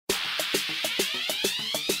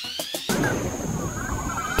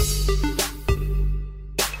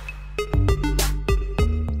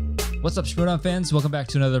What's up, Schmodown fans? Welcome back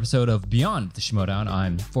to another episode of Beyond the Schmodown.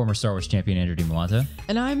 I'm former Star Wars champion Andrew DiMolanta.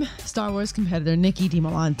 And I'm Star Wars competitor Nikki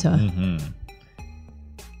DiMolanta.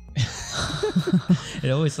 It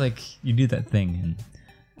always you do that thing. And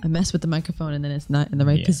I mess with the microphone and then it's not in the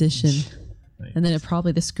right position. And then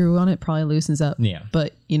the screw on it probably loosens up. Yeah.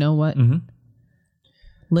 But you know what?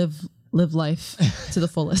 Live life to the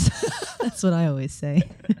fullest. That's what I always say.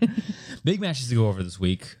 Big matches to go over this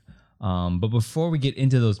week. But before we get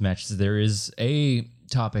into those matches, there is a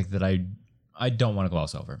topic that I don't want to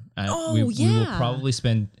gloss over. We will probably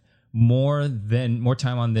spend more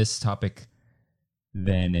time on this topic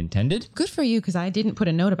than intended. Good for you, because I didn't put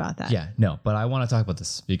a note about that. Yeah, no, but I want to talk about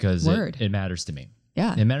this because it matters to me.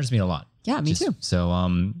 Yeah. It matters to me a lot. Yeah, me too. So,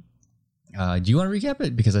 do you want to recap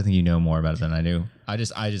it? Because I think you know more about it than I do. I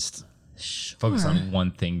just focus on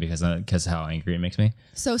one thing because how angry it makes me.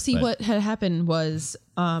 So what had happened was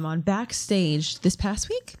on Backstage this past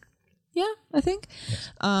week. Yeah, I think.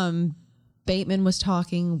 Yes. Bateman was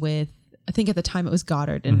talking with, I think at the time it was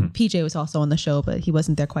Goddard, and PJ was also on the show, but he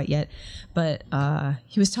wasn't there quite yet. But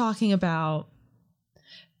he was talking about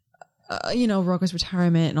Roga's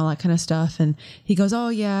retirement and all that kind of stuff. And he goes, oh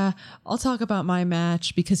yeah, I'll talk about my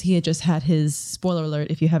match, because he had just had his, spoiler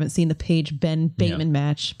alert, if you haven't seen the Paige Ben Bateman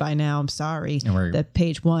match by now, I'm sorry, that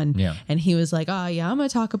Paige won. Yeah. And he was like, oh yeah, I'm going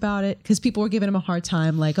to talk about it, because people were giving him a hard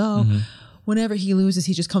time, like, whenever he loses,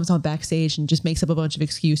 he just comes on Backstage and just makes up a bunch of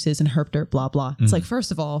excuses and herp dirt, blah, blah. It's like,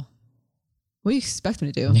 first of all, what do you expect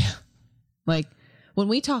him to do? Yeah. Like, when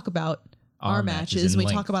we talk about our matches, we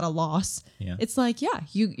talk about a loss. Yeah. It's like, yeah,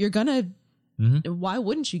 you're gonna. Why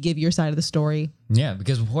wouldn't you give your side of the story? Yeah,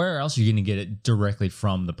 because where else are you going to get it directly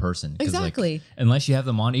from the person? Exactly. Unless you have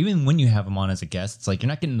them on, even when you have them on as a guest, it's like you're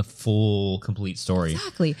not getting the full, complete story.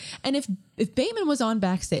 Exactly. And if Bateman was on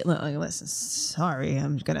Backstage, listen, sorry,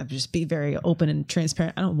 I'm gonna just be very open and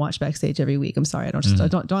transparent. I don't watch Backstage every week. I'm sorry, I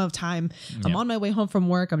don't have time. I'm on my way home from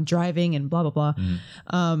work. I'm driving and blah blah blah.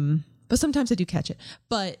 But sometimes I do catch it.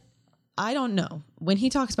 But I don't know. When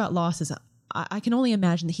he talks about losses, I can only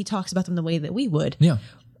imagine that he talks about them the way that we would. Yeah.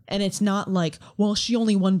 And it's not like, well, she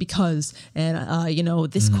only won because, and,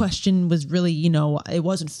 this question was really, it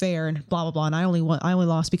wasn't fair and blah, blah, blah. And I only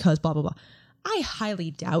lost because blah, blah, blah. I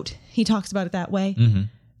highly doubt he talks about it that way.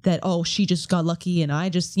 That, oh, she just got lucky and I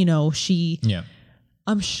just,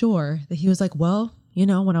 I'm sure that he was like, well,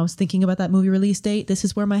 when I was thinking about that movie release date, this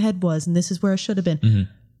is where my head was and this is where it should have been.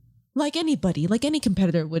 Like anybody, like any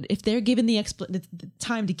competitor would, if they're given the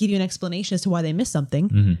time to give you an explanation as to why they missed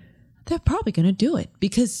something, they're probably going to do it,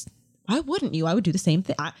 because why wouldn't you? I would do the same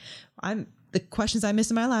thing. I'm the questions I missed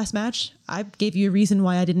in my last match, I gave you a reason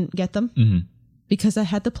why I didn't get them, because I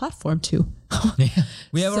had the platform to.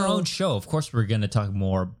 We have our own show. Of course, we're going to talk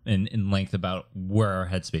more in length about where our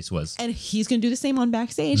headspace was. And he's going to do the same on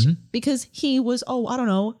Backstage, because he was,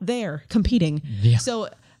 there competing. Yeah. So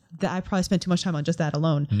that I probably spent too much time on just that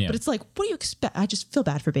alone. Yeah. But it's like, what do you expect? I just feel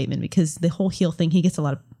bad for Bateman, because the whole heel thing, he gets a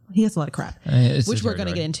lot of crap, which we're going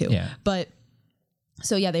to get into. Yeah. But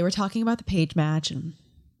so yeah, they were talking about the Paige match, and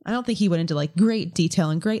I don't think he went into like great detail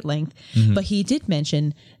and great length, but he did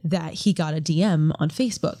mention that he got a DM on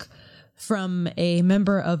Facebook from a former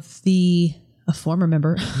member of the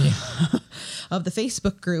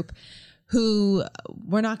Facebook group, who,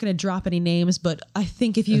 we're not going to drop any names, but I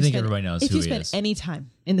think everybody knows if you spend any time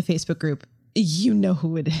in the Facebook group, you know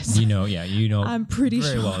who it is. I'm pretty sure.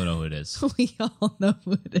 Very well know who it is. We all know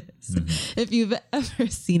who it is. If you've ever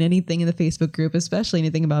seen anything in the Facebook group, especially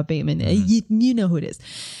anything about Bateman, you know who it is.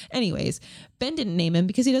 Anyways, Ben didn't name him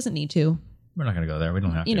because he doesn't need to. We're not going to go there. We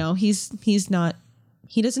don't have to. He's not.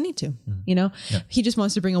 He doesn't need to. He just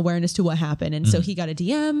wants to bring awareness to what happened, and so he got a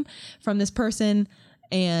DM from this person.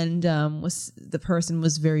 And the person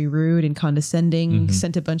was very rude and condescending,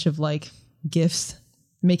 sent a bunch of gifts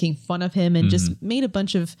making fun of him, and just made a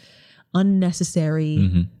bunch of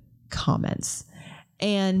unnecessary comments.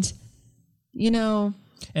 And, and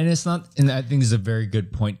it's not, and I think this is a very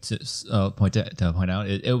good point to point out.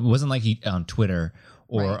 It wasn't like he on Twitter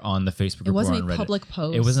or on the Facebook group. It wasn't a public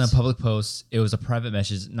post. It wasn't a public post. It was a private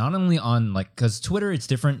message, not only on because Twitter, it's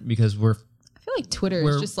different because I feel like Twitter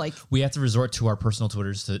is just we have to resort to our personal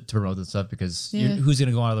Twitters to promote this stuff, because who's going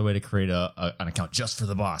to go out of their way to create an account just for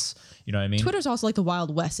the boss? You know what I mean? Twitter's also like the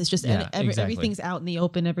Wild West. It's just everything's out in the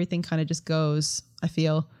open. Everything kind of just goes, I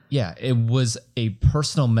feel. Yeah, it was a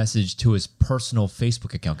personal message to his personal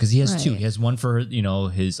Facebook account, because he has two. He has one for,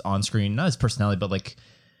 his on-screen, not his personality, but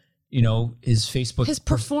his Facebook. His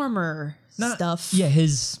performer stuff. Yeah,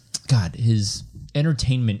 his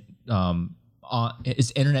entertainment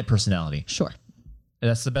is internet personality. Sure.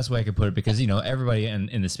 That's the best way I could put it, because everybody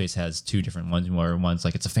in this space has two different ones. Where one's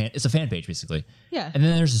like it's a fan page basically. Yeah. And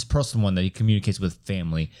then there's this personal one that he communicates with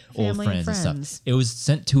family, old friends and stuff. It was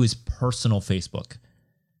sent to his personal Facebook.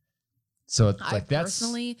 So it's like I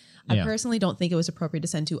personally don't think it was appropriate to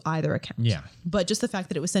send to either account. Yeah. But just the fact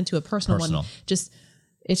that it was sent to a personal one,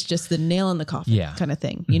 it's just the nail in the coffin kind of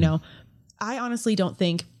thing. Mm-hmm. I honestly don't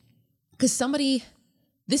think, because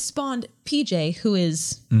this spawned PJ, who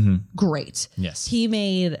is great. Yes. He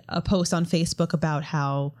made a post on Facebook about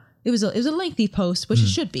how it was a lengthy post, which it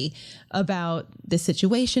should be, about this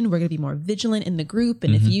situation. We're going to be more vigilant in the group.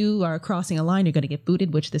 And if you are crossing a line, you're going to get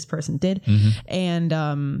booted, which this person did.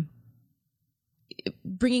 And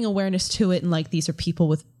bringing awareness to it. And like, these are people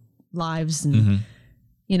with lives and,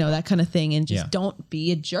 that kind of thing. And just don't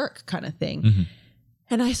be a jerk kind of thing.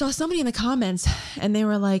 And I saw somebody in the comments and they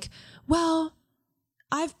were like, well,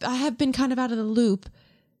 I have been kind of out of the loop.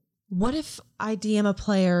 What if I DM a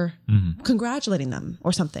player congratulating them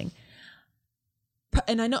or something?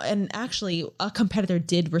 And I know, and actually a competitor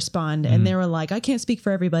did respond and they were like, I can't speak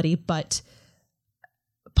for everybody, but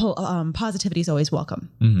positivity is always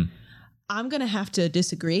welcome. I'm going to have to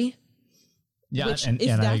disagree. Yeah. Which, and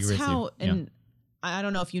I agree with you. And I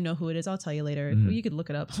don't know if you know who it is. I'll tell you later. You could look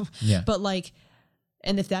it up. But like,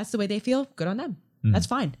 and if that's the way they feel, good on them. That's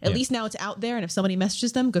fine. At least now it's out there. And if somebody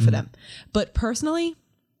messages them, good for them. But personally,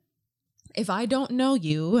 if I don't know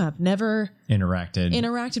you, I've never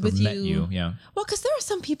interacted with you. Yeah. Well, because there are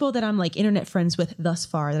some people that I'm like internet friends with thus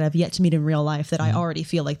far that I've yet to meet in real life that I already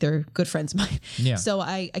feel like they're good friends of mine. Yeah. So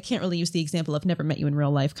I can't really use the example of never met you in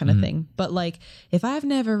real life kind of thing. But like, if I've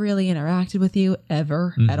never really interacted with you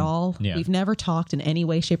ever at all, we've never talked in any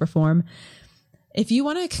way, shape or form. If you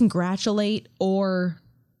want to congratulate or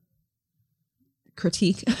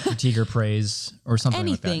critique or praise or something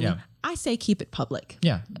anything, like that. Yeah. I say keep it public.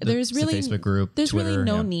 Yeah. There's really Facebook group, there's Twitter, really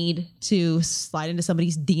no need to slide into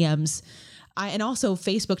somebody's DMs. And also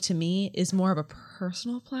Facebook to me is more of a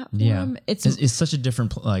personal platform. Yeah. It's such a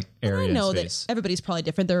different area. I know that everybody's probably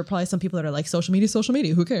different. There are probably some people that are like social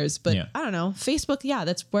media, who cares? But I don't know. Facebook,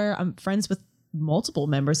 that's where I'm friends with multiple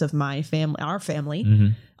members of my family,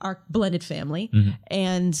 our blended family,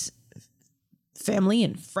 and family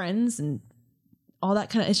and friends and all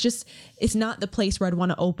that kind of, it's not the place where I'd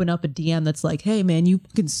want to open up a DM that's like, hey man, you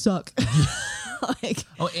can suck.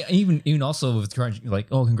 Even also with like,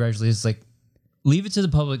 oh, congratulations. Like, leave it to the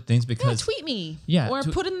public things, because tweet me. Or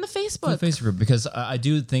put it in the Facebook. group, because I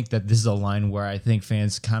do think that this is a line where I think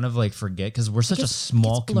fans kind of like forget, because we're such a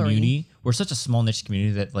small community. We're such a small niche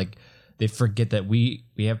community that like, they forget that we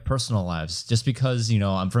have personal lives. Just because,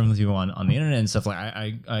 I'm friends with you on the internet and stuff, like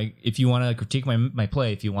I if you want to critique my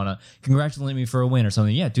play, if you want to congratulate me for a win or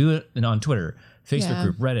something, do it on Twitter, Facebook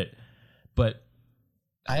group, Reddit. But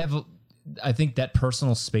I think that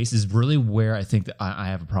personal space is really where I think that I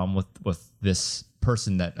have a problem with this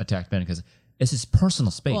person that attacked Ben, because it's his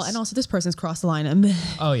personal space. Well, and also this person's crossed the line.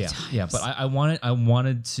 Oh yeah. Times. Yeah. But I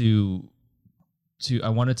wanted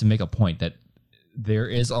to make a point that there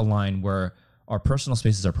is a line where our personal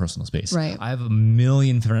space is our personal space. Right. I have a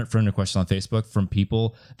million friend requests on Facebook from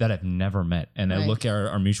people that I've never met, and I look at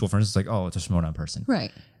our mutual friends. It's like, oh, it's a Schmoedown person,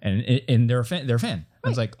 right? And they're a fan. They're a fan. Right. I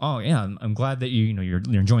was like, oh yeah, I'm glad that you're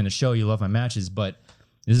enjoying the show. You love my matches, but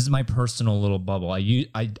this is my personal little bubble.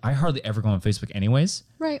 I hardly ever go on Facebook, anyways.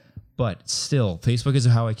 Right. But still, Facebook is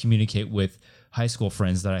how I communicate with high school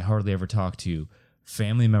friends that I hardly ever talk to.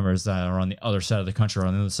 Family members that are on the other side of the country or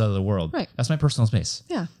on the other side of the world. Right. That's my personal space.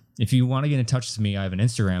 Yeah. If you want to get in touch with me, I have an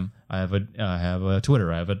Instagram, I have a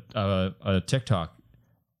Twitter, I have a TikTok.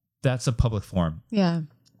 That's a public forum. Yeah.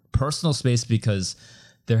 Personal space, because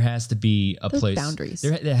there has to be place. Boundaries.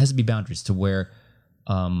 There has to be boundaries to where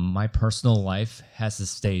my personal life has to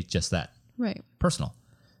stay just that. Right. Personal.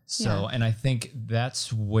 So, and I think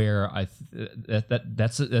that's where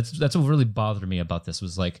that's what really bothered me about this,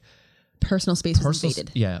 was like, personal space was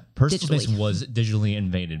invaded. Yeah, personal space was digitally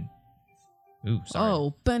invaded. Ooh, sorry.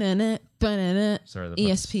 Oh, sorry.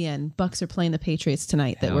 ESPN. Bucks are playing the Patriots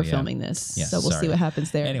tonight that we're filming this. Yes, so we'll see what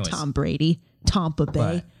happens there. Anyways. Tom Brady, Tampa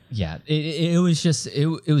Bay. But, it was just, it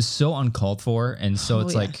was so uncalled for. And so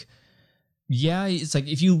it's like, it's like,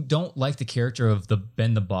 if you don't like the character of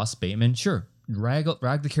Ben the Boss Bateman, sure. Rag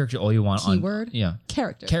the character all you want. Keyword?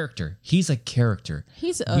 Character. He's a character.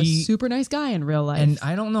 He's a super nice guy in real life. And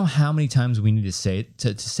I don't know how many times we need to say it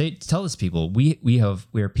to tell this people we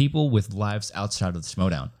are people with lives outside of the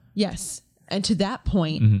Schmoedown. Yes. And to that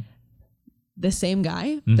point, the same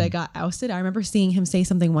guy that got ousted, I remember seeing him say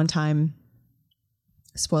something one time.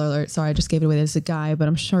 Spoiler alert, sorry, I just gave it away. There's a guy, but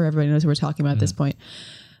I'm sure everybody knows who we're talking about at this point.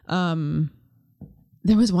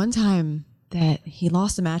 There was one time that he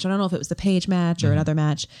lost a match. I don't know if it was the Page match or another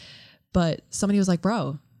match, but somebody was like,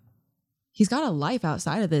 bro, he's got a life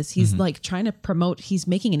outside of this. He's like trying to promote, he's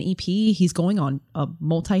making an EP. He's going on a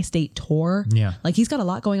multi-state tour. Yeah. Like he's got a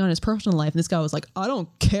lot going on in his personal life. And this guy was like, I don't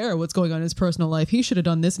care what's going on in his personal life. He should have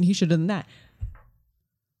done this and he should have done that.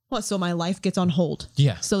 What? So my life gets on hold.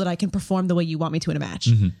 Yeah. So that I can perform the way you want me to in a match.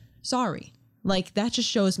 Sorry. Like that just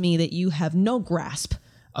shows me that you have no grasp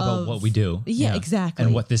about what we do. Yeah, exactly.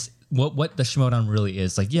 And what the Schmoedown really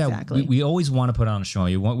is. Like, yeah, exactly. we always want to put on a show.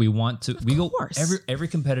 We want to, every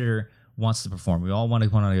competitor wants to perform. We all want to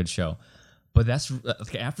put on a good show. But that's,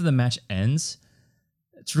 like, after the match ends,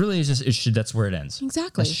 it's really just, that's where it ends.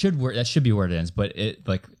 Exactly. That should be where it ends. But it,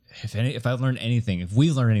 like, if I've learned anything, if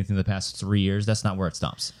we've learned anything the past 3 years, that's not where it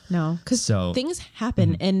stops. No, because things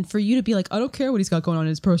happen. And for you to be like, I don't care what he's got going on in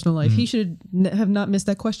his personal life. He should have not missed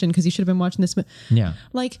that question because he should have been watching this. Yeah.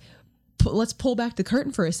 Like, let's pull back the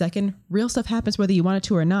curtain for a second. Real stuff happens whether you want it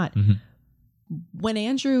to or not. When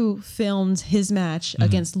Andrew filmed his match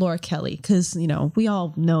against Laura Kelly, because, you know, we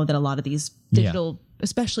all know that a lot of these digital,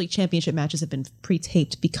 especially championship matches, have been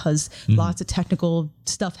pre-taped because lots of technical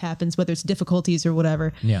stuff happens, whether it's difficulties or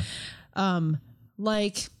whatever. Yeah.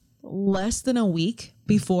 Like less than a week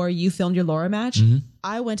before you filmed your Laura match,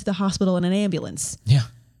 I went to the hospital in an ambulance. Yeah.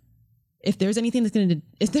 If there's anything that's going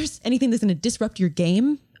to disrupt your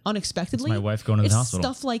game unexpectedly, it's my wife going to the hospital.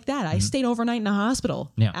 Stuff like that. I stayed overnight in a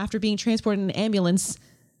hospital after being transported in an ambulance,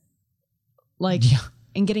 like,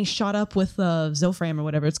 and getting shot up with Zofran or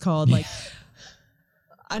whatever it's called. Like,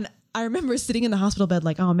 and I remember sitting in the hospital bed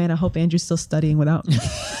like, oh man, I hope Andrew's still studying without me.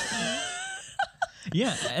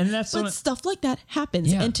 Yeah, and that's but stuff like that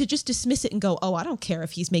happens, and to just dismiss it and go, oh, I don't care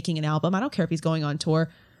if he's making an album, I don't care if he's going on tour.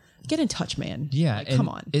 Get in touch, man. Yeah, like, come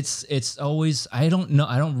on. It's always, I don't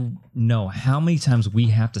know how many times we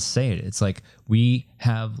have to say it. It's like we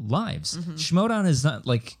have lives. Schmoedown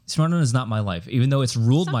is not my life, even though it's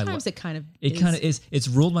ruled my life. Sometimes it kind of is. It's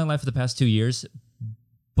ruled my life for the past 2 years,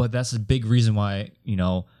 but that's a big reason why, you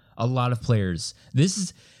know, a lot of players.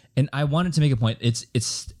 And I wanted to make a point.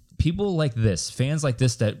 It's people like this, fans like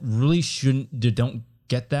this, that really don't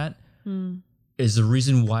get that. Is the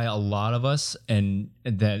reason why a lot of us and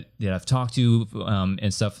that I've talked to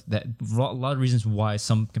and stuff, that a lot of reasons why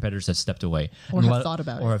some competitors have stepped away or have thought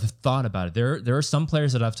about it. There are some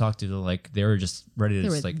players that I've talked to that, like, they were just ready to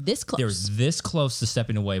this close. They were this close to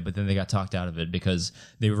stepping away, but then they got talked out of it because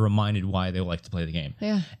they were reminded why they like to play the game.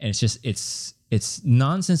 Yeah, and it's just it's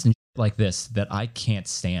nonsense and like this that I can't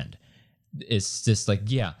stand. It's just like,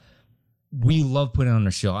 yeah, we love putting on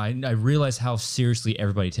a show. I realize how seriously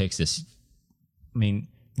everybody takes this. I mean,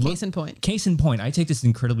 case in point. I take this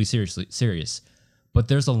incredibly serious, but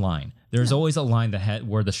there's a line. There's always a line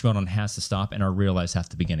where the Schmoedown has to stop and our real lives have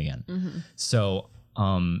to begin again. So,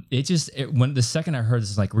 when the second I heard this,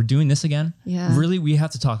 is like, we're doing this again. Yeah. Really, we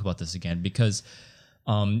have to talk about this again because,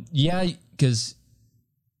 because.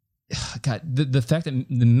 God, the fact that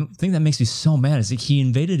the thing that makes me so mad is that he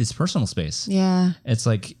invaded his personal space. Yeah. It's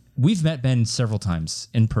like, we've met Ben several times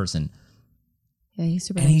in person. Yeah,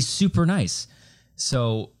 he's super nice.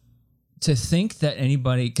 So to think that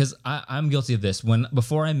anybody, because I'm guilty of this.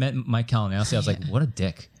 Before I met Mike Kalinowski, I was like, what a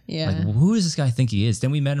dick. Yeah. Like, who does this guy think he is?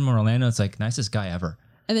 Then we met him in Orlando. It's like, nicest guy ever.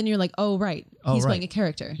 And then you're like, oh, right. He's playing a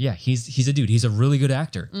character. Yeah, he's a dude. He's a really good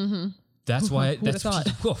actor. That's why. That's thought.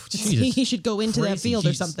 Oh, Jesus. He should go into that field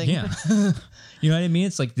or something. Yeah. You know what I mean?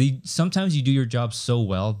 It's like sometimes you do your job so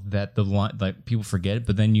well that people forget it,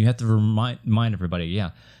 but then you have to remind everybody,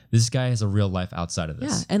 yeah, this guy has a real life outside of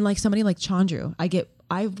this. Yeah, and like somebody like Chandru, I get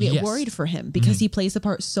worried for him because he plays the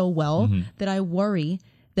part so well that I worry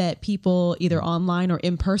that people either online or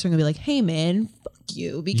in person are gonna be like, hey man, fuck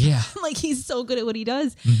you, because like he's so good at what he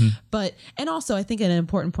does. But, and also I think an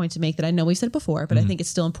important point to make that I know we've said it before, but I think it's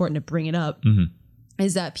still important to bring it up,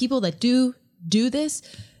 is that people that do this,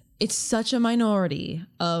 it's such a minority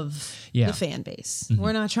of the fan base.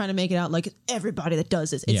 We're not trying to make it out like everybody that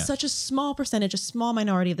does this. It's such a small percentage, a small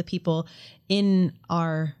minority of the people in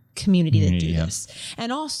our community that do this.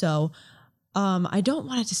 And also, I don't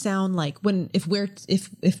want it to sound like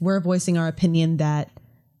if we're voicing our opinion that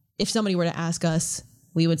if somebody were to ask us,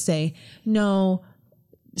 we would say, no,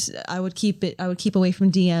 I would keep away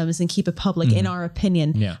from DMs and keep it public in our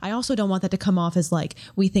opinion. Yeah. I also don't want that to come off as like,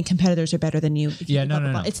 we think competitors are better than you.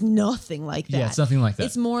 No. It's nothing like that. Yeah, it's nothing like that.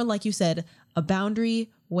 It's more like you said, a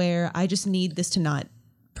boundary where I just need this to not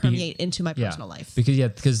permeate into my personal life.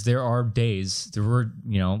 Because there are days, there were,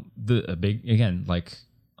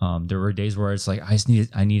 there were days where it's like,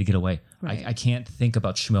 I need to get away. Right. I can't think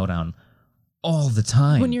about Schmoedown all the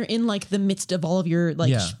time. When you're in like the midst of all of your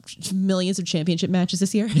like millions of championship matches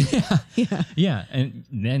this year. Yeah. And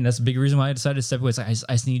then that's a big reason why I decided to step away. It's like,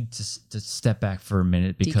 I just need to step back for a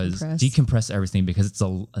minute because decompress everything, because it's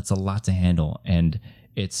a lot to handle. And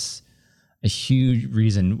it's a huge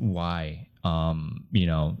reason why,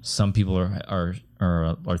 some people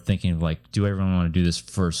are thinking of like, do I really want to do this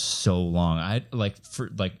for so long?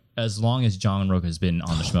 As long as John Roca has been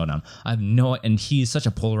on the Schmoedown, and he's such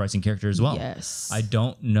a polarizing character as well. Yes. I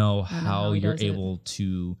don't know how you're able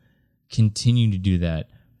to continue to do that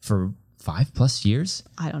for 5+ years.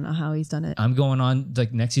 I don't know how he's done it. I'm going on,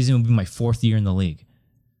 like, next season will be my 4th year in the league.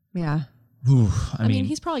 Yeah. Ooh, I mean,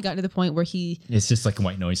 he's probably gotten to the point where it's just like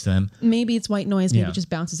white noise to him. Maybe it's white noise. Maybe it just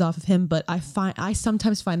bounces off of him. But I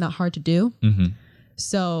sometimes find that hard to do. Mm-hmm.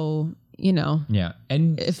 So, Yeah.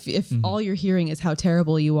 And if all you're hearing is how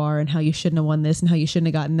terrible you are and how you shouldn't have won this and how you shouldn't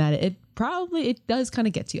have gotten that, it does kind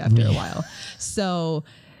of get to you after a while. So,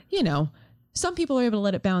 some people are able to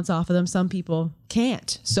let it bounce off of them. Some people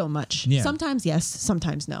can't so much. Yeah. Sometimes yes,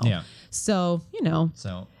 sometimes no. Yeah. So,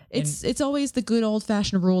 it's always the good old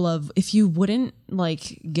fashioned rule of, if you wouldn't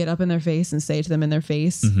like get up in their face and say to them in their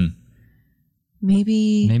face,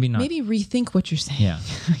 maybe not. Maybe rethink what you're saying.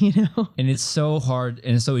 Yeah. And it's so hard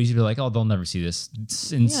and it's so easy to be like, oh, they'll never see this.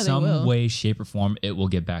 In some way, shape, or form, it will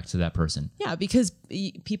get back to that person. Yeah, because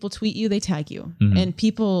people tweet you, they tag you. And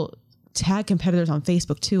people tag competitors on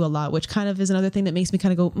Facebook too a lot, which kind of is another thing that makes me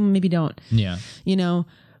kind of go, maybe don't. Yeah.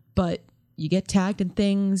 But you get tagged in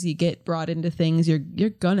things, you get brought into things, you're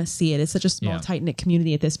gonna see it. It's such a small, tight-knit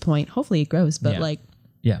community at this point. Hopefully it grows, but I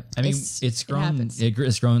mean, it's grown.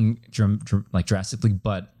 It's grown like drastically,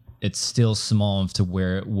 but it's still small enough to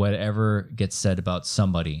where whatever gets said about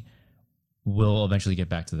somebody will eventually get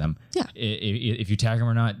back to them. Yeah. If you tag them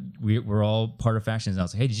or not, we're all part of factions now.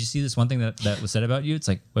 It's like, hey, did you see this one thing that was said about you? It's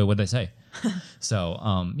like, wait, what did they say? So,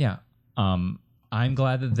 I'm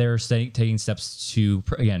glad that they're taking steps to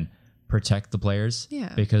protect the players.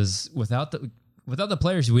 Yeah. Because without the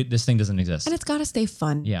players, this thing doesn't exist. And it's got to stay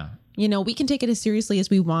fun. Yeah. We can take it as seriously as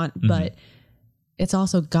we want, but it's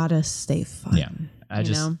also got to stay fun. Yeah. I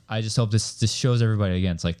just hope this shows everybody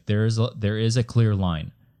again. It's like there is a clear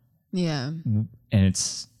line. Yeah. And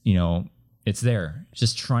it's, it's there.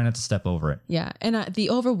 Just try not to step over it. Yeah. And the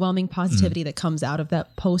overwhelming positivity that comes out of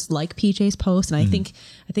that post, like PJ's post. And I think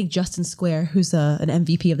Justin Square, who's an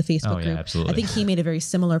MVP of the Facebook group, absolutely. I think he made a very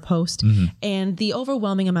similar post. And the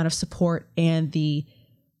overwhelming amount of support and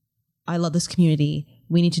I love this community.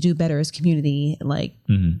 We need to do better as a community. Like,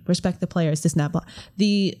 respect the players, this and that, blah.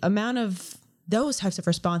 The amount of those types of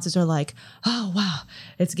responses are like, oh wow,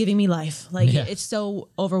 it's giving me life. Like it's so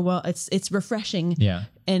overwhelming. It's refreshing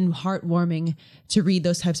and heartwarming to read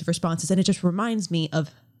those types of responses. And it just reminds me of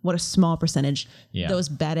what a small percentage those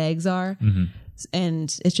bad eggs are.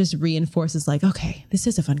 And it just reinforces like, okay, this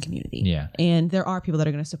is a fun community. Yeah. And there are people that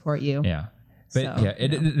are going to support you. Yeah. But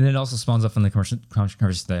it also spawns up in the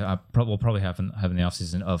conversation that we'll probably have in the off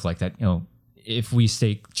season of like that, if we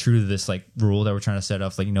stay true to this like rule that we're trying to set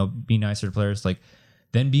up, like, be nicer to players, like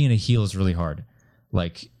then being a heel is really hard.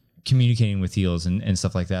 Like communicating with heels and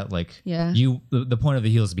stuff like that. Like the point of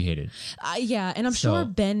the heel is to be hated. And I'm sure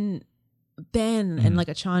Ben and like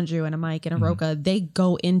a Chandru and a Mike and a Roca, they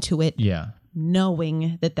go into it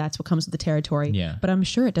knowing that that's what comes with the territory. Yeah. But I'm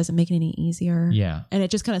sure it doesn't make it any easier. Yeah. And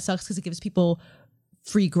it just kind of sucks because it gives people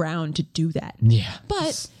free ground to do that. Yeah.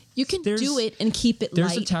 But you can do it and keep it light.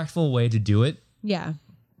 There's a tactful way to do it. Yeah.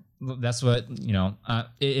 That's what,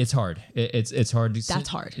 it's hard. It's hard. That's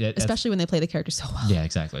hard. Especially when they play the character so well. Yeah,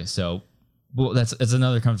 exactly. So, that's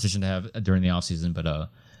another conversation to have during the off season. But,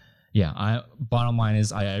 bottom line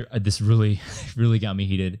is this really, really got me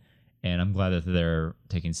heated. And I'm glad that they're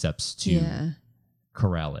taking steps to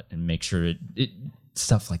corral it and make sure it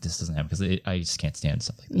stuff like this doesn't happen, because I just can't stand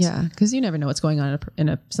stuff like this. Yeah, because you never know what's going on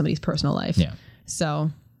in somebody's personal life. Yeah. So,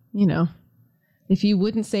 if you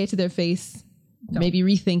wouldn't say it to their face, maybe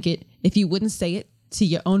rethink it. If you wouldn't say it to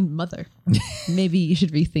your own mother, maybe you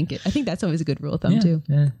should rethink it. I think that's always a good rule of thumb too.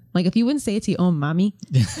 Yeah. Like if you wouldn't say it to your own mommy,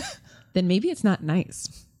 then maybe it's not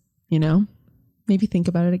nice. Maybe think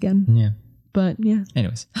about it again. Yeah. But yeah.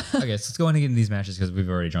 Anyways, okay, so let's go in and get into these matches because we've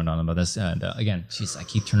already droned on about this. And again, I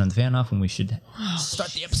keep turning the fan off when we should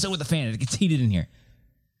start the episode with the fan. It gets heated in here.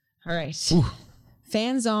 All right. Ooh.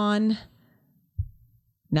 Fans on.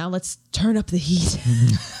 Now let's turn up the heat.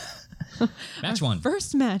 Match one.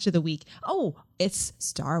 First match of the week. Oh, it's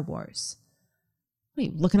Star Wars.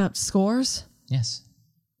 Wait, looking up scores? Yes.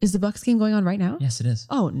 Is the Bucks game going on right now? Yes, it is.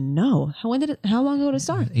 Oh no! How long ago did it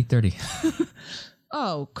start? 8:30.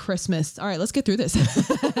 Oh, Christmas! All right, let's get through this.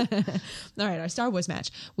 All right, our Star Wars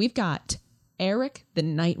match. We've got Eric the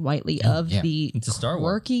Knight Whiteley of the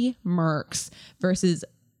Quirky Mercs versus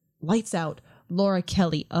Lights Out Laura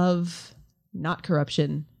Kelly of Not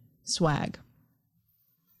Corruption Swag.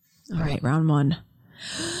 All right, round one.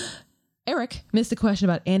 Eric missed a question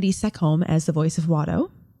about Andy Secombe as the voice of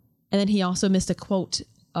Watto. And then he also missed a quote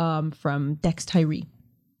from Dex Tyree.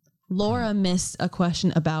 Laura missed a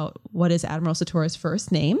question about what is Admiral Satora's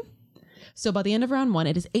first name. So by the end of round one,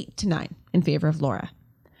 it is 8-9 in favor of Laura.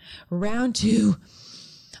 Round two,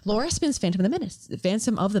 Laura spins Phantom of the Menace.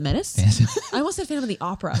 Phantom of the Menace? I almost said Phantom of the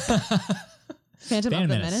Opera. Phantom of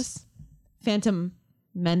the Menace. Phantom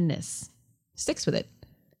Menace. Sticks with it.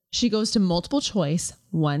 She goes to multiple choice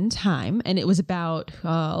one time, and it was about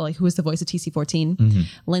who was the voice of TC-14?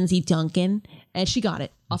 Lindsay Duncan, and she got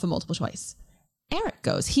it off of multiple choice. Eric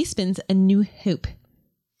goes. He spins A New Hope.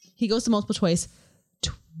 He goes to multiple choice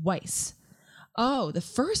twice. Oh, the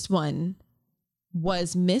first one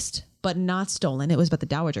was missed but not stolen. It was about the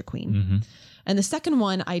Dowager Queen. And the second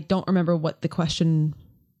one, I don't remember what the question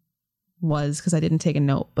was because I didn't take a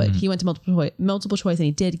note, but he went to multiple choice and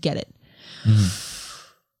he did get it. I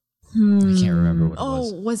can't remember what it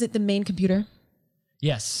was. Oh, was it the main computer?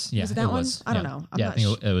 Yes. Yeah, was it that one? I don't know. I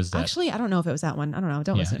think it was that. Actually, I don't know if it was that one. I don't know.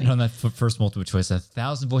 Don't listen to me. And on that first multiple choice,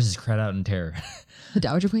 1,000 voices cried out in terror. The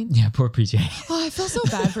Dowager Queen? Yeah, poor PJ. Oh, I feel so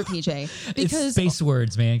bad for PJ. Because it's space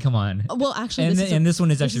words, man. Come on. Well, actually, this one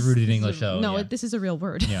is actually rooted in English. This is a real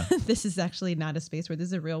word. Yeah. This is actually not a space word. This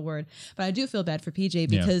is a real word. But I do feel bad for PJ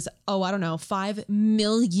because, I don't know, 5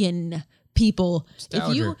 million people.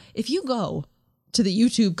 If you go to the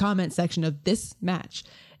YouTube comment section of this match,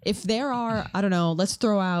 if there are, I don't know, let's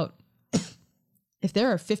throw out, if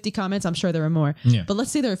there are 50 comments, I'm sure there are more, but let's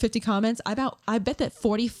say there are 50 comments, I bet that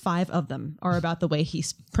 45 of them are about the way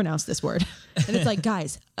he's pronounced this word. And it's like,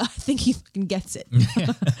 guys, I think he fucking gets it.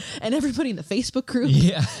 And everybody in the Facebook group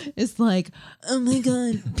is like, oh my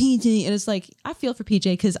God, PJ. And it's like, I feel for PJ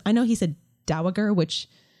because I know he said dowager, which,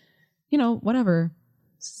 whatever,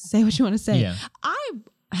 say what you want to say. Yeah. I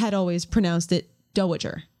had always pronounced it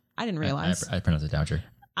dowager. I didn't realize. I pronounced it dowager.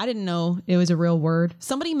 I didn't know it was a real word.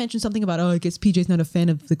 Somebody mentioned something about, I guess PJ's not a fan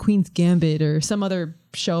of the Queen's Gambit or some other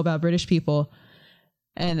show about British people.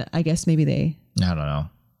 And I guess maybe I don't know.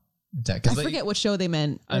 I forget what show they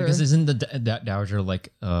meant. Because isn't the dowager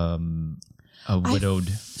like a widowed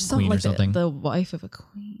queen like or something? The wife of a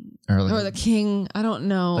queen. Or the king. I don't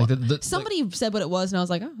know. Like somebody said what it was and I was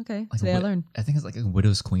like, oh, okay. Like today I learned. I think it's like a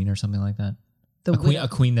widow's queen or something like that. A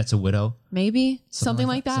queen that's a widow. Maybe. Something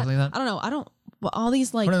like that. I don't know. All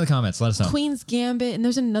these like. Put it in the comments. Let us know. Queen's Gambit. And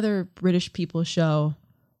there's another British people show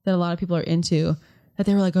that a lot of people are into that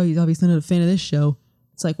they were like, oh, he's obviously not a fan of this show.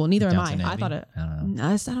 It's like, well, neither am I. I thought it. I don't know.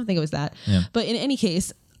 I don't think it was that. Yeah. But in any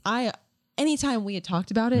case, anytime we had talked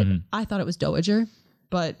about it, I thought it was dowager.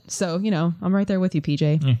 But so, I'm right there with you,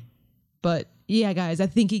 PJ. But yeah, guys, I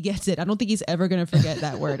think he gets it. I don't think he's ever going to forget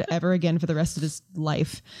that word ever again for the rest of his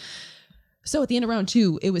life. So at the end of round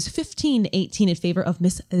 2, it was 15-18 in favor of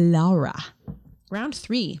Miss Laura. Round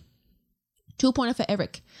 3, 2-pointer for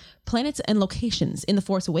Eric. Planets and locations in The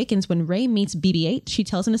Force Awakens. When Rey meets BB-8, she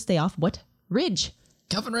tells him to stay off what ridge?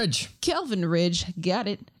 Kelvin Ridge. Kelvin Ridge. Got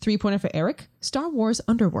it. 3-pointer for Eric. Star Wars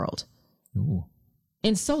Underworld. Ooh.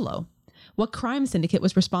 In Solo, what crime syndicate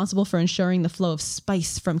was responsible for ensuring the flow of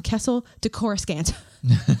spice from Kessel to Coruscant?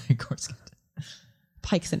 Coruscant.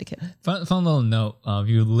 Pike Syndicate. Fun little note. If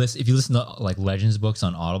you listen to like Legends books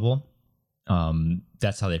on Audible,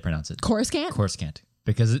 that's how they pronounce it. Coruscant?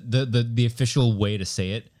 Because the official way to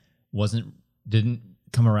say it didn't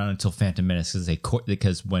come around until Phantom Menace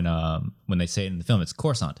because when they say it in the film, it's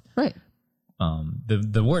Coruscant. Right.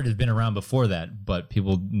 The word had been around before that, but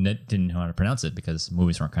people didn't know how to pronounce it because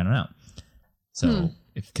movies weren't coming out. So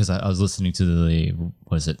because I was listening to the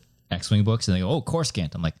X-Wing books and they go, oh,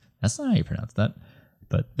 Coruscant. I'm like, that's not how you pronounce that.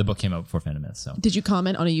 But the book came out before Phantom Menace. So did you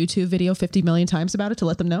comment on a YouTube video 50 million times about it to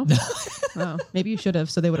let them know? Oh, maybe you should have,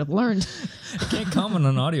 so they would have learned. I can't comment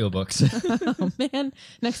on audiobooks. Oh man,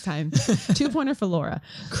 next time. 2-pointer for Laura.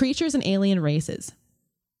 Creatures and alien races.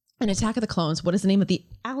 In Attack of the Clones, what is the name of the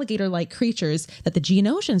alligator-like creatures that the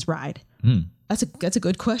Geonosians ride? That's a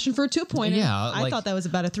good question for a 2-pointer. Yeah, I thought that was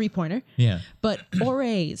about a 3-pointer. Yeah, but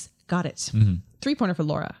Orays, got it. 3-pointer for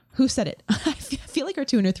Laura. Who said it? I feel like our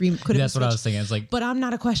 2 and our 3 could have been That's what I was thinking. It's like, but I'm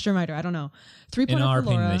not a question writer. I don't know. 3-pointer in our for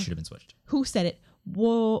Laura. opinion, they should have been switched. Who said it?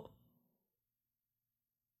 Whoa.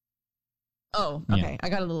 Oh, okay. Yeah. I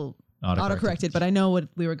got a little autocorrected, but I know what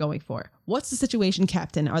we were going for. What's the situation,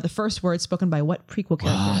 Captain? Are the first words spoken by what prequel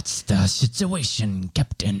character? What's the situation,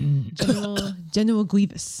 Captain? General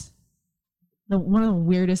Grievous. One of the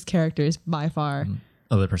weirdest characters by far.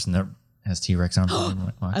 Oh, the person that Has T-Rex arms.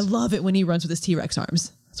 I love it when he runs with his T-Rex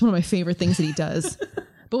arms. It's one of my favorite ththings that he does.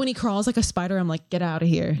 But when he crawls like a spider, I'm like, get out of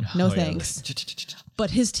here. No thanks.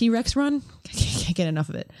 But his T-Rex run, I can't get enough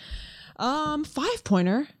of it.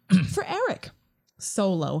 5-pointer for Eric.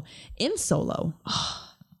 Solo. In Solo.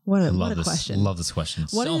 What a question. Love this question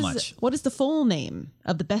so much. What is the full name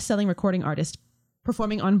of the best-selling recording artist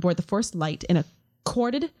performing on board the First Light in a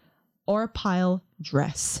corded or pile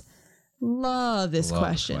dress? Love this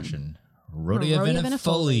question. Rhodia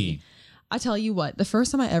Venefoli. I tell you what, the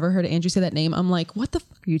first time I ever heard Andrew say that name, I'm like, what the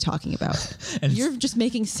fuck are you talking about? And you're just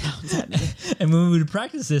making sounds at me. And when we would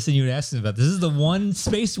practice this and you would ask me about this is the one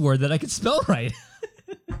space word that I could spell right.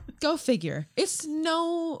 Go figure. It's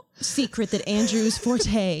no secret that Andrew's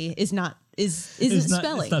forte isn't spelling.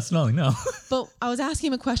 It's not spelling, no. But I was asking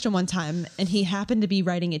him a question one time and he happened to be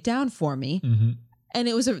writing it down for me. Mm-hmm. And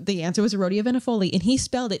it was the answer was Rhodia Venefoli and he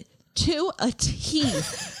spelled it to a T. And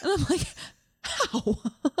I'm like, how?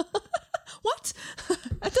 What?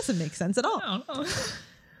 That doesn't make sense at all. No.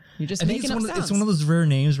 You're just making up sounds. It's one of those rare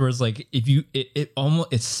names where it's like if you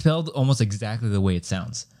it's spelled almost exactly the way it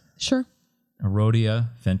sounds. Sure. Rhodia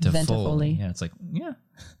Venefoli. Yeah, it's like, yeah.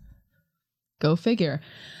 Go figure.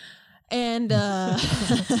 And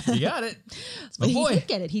you got it. It's my boy.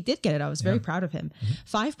 He did get it. I was very proud of him.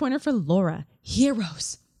 5-pointer for Laura.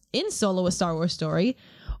 Heroes. In Solo, a Star Wars story.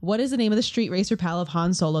 What is the name of the street racer pal of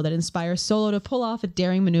Han Solo that inspires Solo to pull off a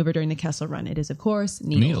daring maneuver during the Kessel Run? It is, of course,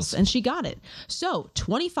 Needles. And she got it. So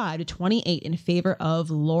 25-28 in favor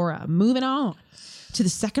of Laura. Moving on to the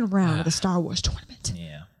second round of the Star Wars tournament.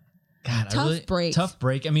 Yeah. God, tough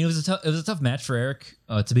break. I mean, it was a tough match for Eric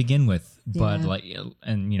to begin with, but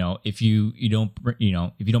if you don't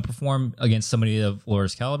perform against somebody of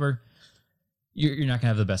Laura's caliber, you're not gonna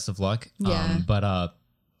have the best of luck. Yeah.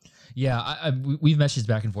 We've messaged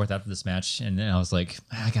back and forth after this match, and I was like,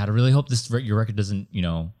 God, I really hope your record doesn't,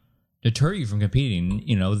 deter you from competing.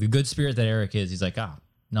 The good spirit that Eric is, he's like,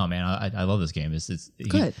 no, man, I love this game. It's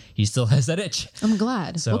good. He still has that itch. I'm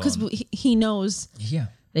glad. So, because he knows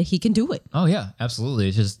that he can do it. Oh, yeah, absolutely.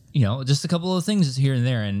 It's just, just a couple of things here and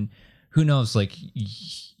there. And who knows, like,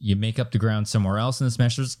 you make up the ground somewhere else in this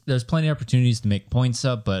match. There's plenty of opportunities to make points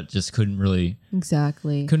up, but just couldn't really.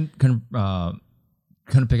 Exactly. Couldn't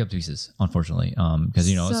pick up pieces, unfortunately, because,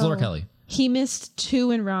 it's Laura Kelly. He missed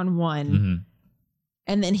 2 in round 1. Mm-hmm.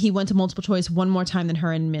 And then he went to multiple choice one more time than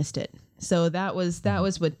her and missed it. So that was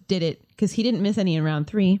what did it, because he didn't miss any in round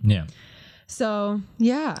 3. Yeah. So,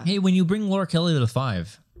 yeah. Hey, when you bring Laura Kelly to the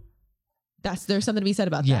 5. There's something to be said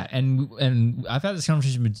about that. Yeah, and I've had this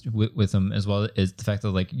conversation with him as well, is the fact that,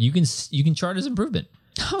 like, you can chart as improvement.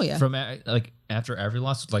 Oh, yeah. From, like, after every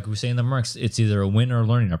loss, like we say in the marks, it's either a win or a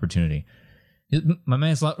learning opportunity. My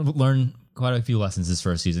man's learned quite a few lessons this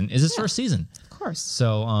first season. Is his first season. Of course.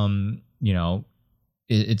 So, I'm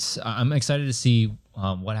excited to see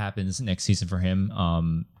what happens next season for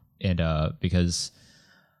him. Because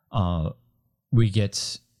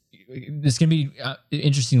it's going to be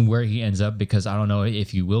interesting where he ends up, because I don't know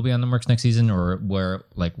if he will be on the Mercs next season or where,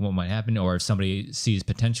 like, what might happen, or if somebody sees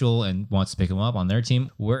potential and wants to pick him up on their team.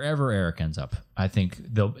 Wherever Eric ends up, I think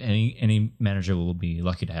any manager will be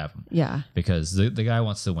lucky to have him. Yeah. Because the guy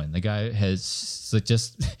wants to win. The guy has, like,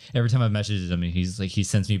 just every time I've messaged him, he's like, he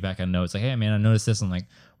sends me back a note. It's like, hey, man, I noticed this. I'm like,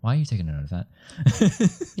 why are you taking a note of that?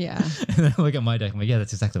 Yeah. And then I look at my deck. I'm like, yeah,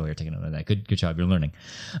 that's exactly why you're taking a note of that. Good job. You're learning.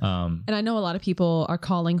 And I know a lot of people are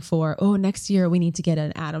calling for, next year we need to get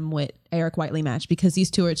an Adam Witt, Eric Whiteley match, because these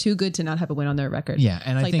two are too good to not have a win on their record. Yeah.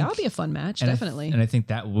 And I think that would be a fun match. Definitely. And I think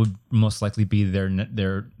that would most likely be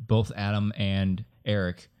their both Adam and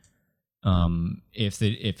Eric.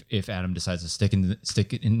 If Adam decides to stick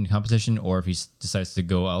in competition, or if he decides to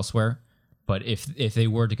go elsewhere. But if they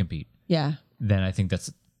were to compete, then I think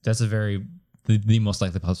that's the most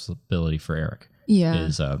likely possibility for Eric. Yeah,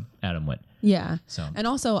 is Adam Witt. Yeah. So, and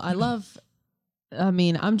also I was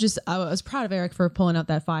proud of Eric for pulling out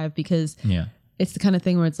that 5, because it's the kind of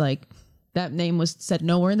thing where it's like that name was said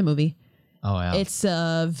nowhere in the movie. Oh yeah. It's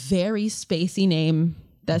a very spacey name.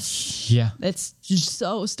 It's just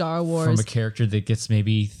so Star Wars, from a character that gets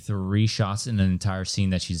maybe 3 shots in an entire scene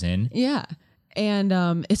that she's in. Yeah.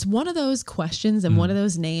 And it's one of those questions and one of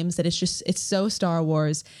those names that it's so Star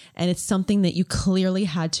Wars, and it's something that you clearly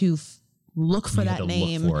had to look for that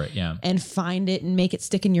name, look for it, and find it and make it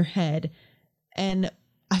stick in your head. And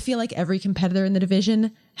I feel like every competitor in the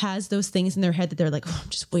division has those things in their head that they're like, I'm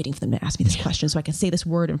just waiting for them to ask me this question so I can say this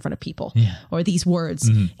word in front of people, or these words,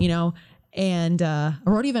 And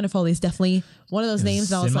Rhodia Venefoli is definitely one of those names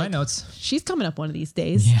that I was like, my notes. She's coming up one of these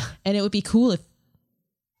days, and it would be cool if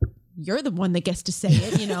you're the one that gets to say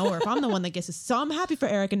it, or if I'm the one that gets to. So I'm happy for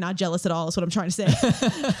Eric and not jealous at all is what I'm trying to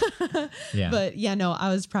say. Yeah. But yeah, no, I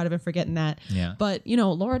was proud of him for getting that. Yeah. But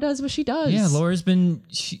Laura does what she does. Yeah. Laura's been,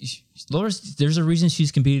 there's a reason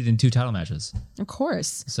she's competed in 2 title matches. Of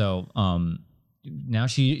course. So, now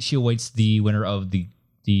she awaits the winner of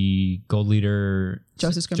the Gold Leader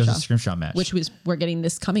Joseph Scrimshaw match, which we're getting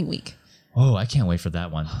this coming week. Oh, I can't wait for that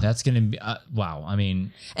one. That's going to be, wow. I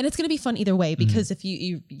mean, and it's going to be fun either way because if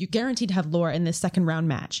you're guaranteed to have Laura in this second round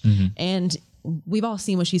match and we've all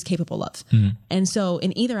seen what she's capable of. And so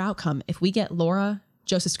in either outcome, if we get Laura,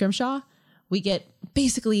 Joseph Scrimshaw, we get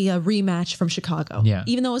basically a rematch from Chicago. Yeah.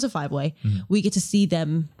 Even though it was a 5-way, we get to see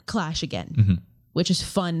them clash again, which is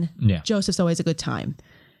fun. Yeah. Joseph's always a good time.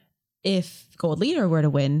 If Gold Leader were to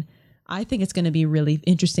win, I think it's going to be really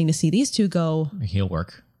interesting to see these two go heel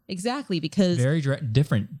work. Exactly, because very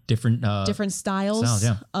different styles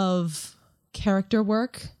of character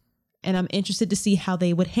work, and I'm interested to see how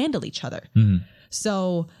they would handle each other.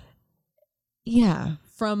 So, yeah,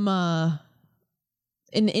 from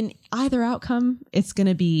in either outcome, it's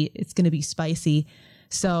gonna be spicy.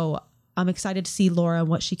 So I'm excited to see Laura and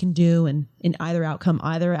what she can do, and in either outcome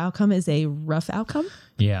is a rough outcome.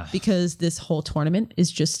 Yeah, because this whole tournament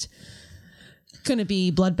is just gonna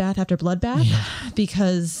be bloodbath after bloodbath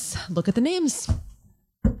because look at the names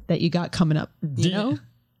that you got coming up,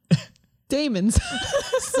 Damons.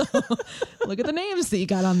 So look at the names that you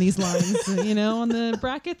got on these lines, on the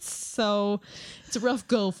brackets. So it's a rough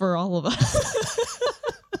go for all of us.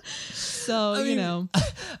 So,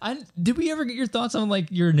 did we ever get your thoughts on like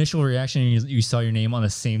your initial reaction when you saw your name on the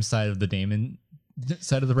same side of the Damon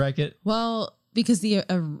side of the bracket? Well, because the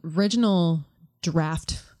original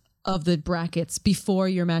draft of the brackets before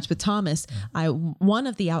your match with Thomas, one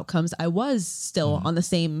of the outcomes I was still on the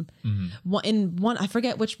same one. I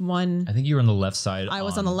forget which one. I think you were on the left side. I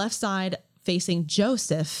was on the left side facing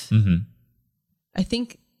Joseph. I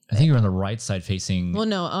think you were on the right side facing. Well,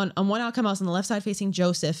 no, on one outcome I was on the left side facing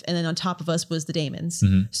Joseph, and then on top of us was the Damons.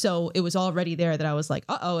 So it was already there that I was like,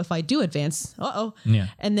 if I do advance, Yeah.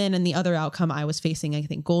 And then in the other outcome I was facing, I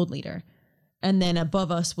think, Gold Leader, and then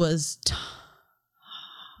above us was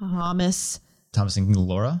Thomas and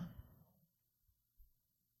Laura?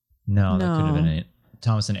 No, that could have been it.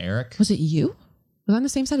 Thomas and Eric. Was it you? Was I on the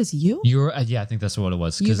same side as you? You were, I think that's what it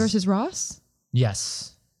was. You versus Ross?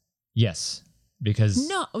 Yes. Because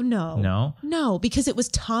no, because it was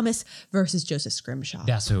Thomas versus Joseph Scrimshaw.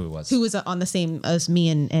 That's who it was. Who was on the same as me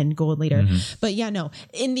and Gold Leader. But yeah, no.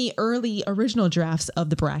 In the original drafts of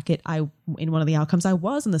the bracket, in one of the outcomes, I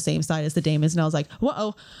was on the same side as the Damons, and I was like,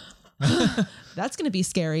 whoa. That's going to be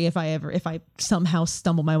scary if I somehow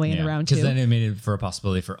stumble my way into round 2. Because then it made it for a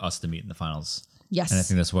possibility for us to meet in the finals. Yes. And I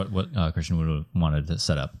think that's what Christian would have wanted to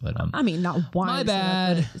set up. But I mean, not one. My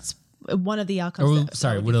bad. It's one of the outcomes.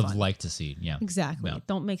 Would have liked to see. Yeah. Exactly. Yeah.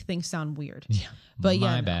 Don't make things sound weird. Yeah. But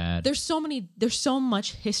my bad. There's so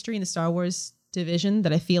much history in the Star Wars division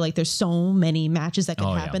that I feel like there's so many matches that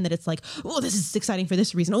could happen that it's like, oh, this is exciting for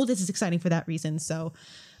this reason. Oh, this is exciting for that reason. So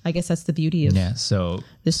I guess that's the beauty of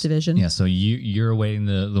this division. Yeah, so you're awaiting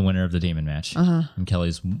the winner of the Damon match, and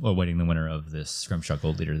Kelly's awaiting the winner of this Scrimshaw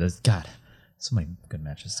Gold Leader. There's so many good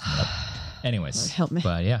matches coming up. Anyways, Lord, help me.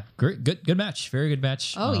 But yeah, good match, very good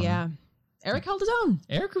match. Oh yeah, Eric held his own.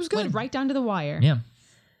 Eric was good. Went right down to the wire. Yeah,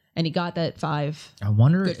 and he got that 5. I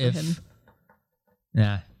wonder good if. For him.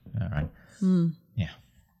 Yeah. All right. Yeah.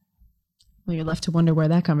 Well, you're left to wonder where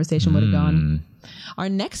that conversation would have gone. Our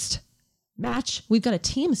next match, we've got a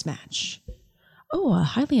teams match. Oh, a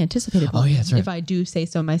highly anticipated one. Oh, yeah, that's right. If I do say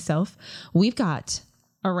so myself. We've got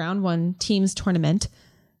a round 1 teams tournament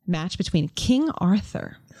match between King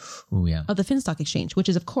Arthur of the Finstock Exchange, which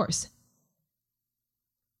is, of course,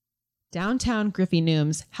 downtown Griffey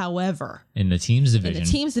Nooms. However, in the teams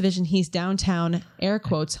division, he's downtown, air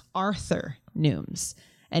quotes, Arthur Nooms.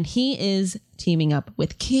 And he is teaming up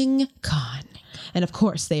with King Khan. And of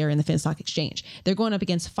course, they are in the Finstock Exchange. They're going up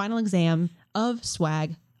against Final Exam of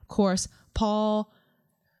Swag, of course, Paul,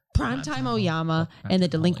 Primetime Oyama, and the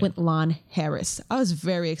delinquent Lon Harris. I was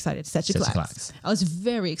very excited. Setcha I was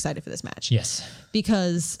very excited for this match. Yes.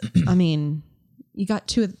 Because, I mean, you got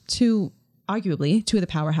arguably two of the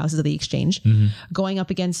powerhouses of the Exchange going up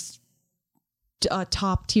against a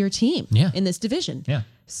top tier team in this division. Yeah.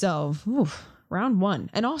 So, round 1.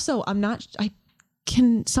 And also, I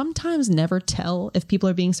can sometimes never tell if people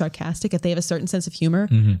are being sarcastic, if they have a certain sense of humor.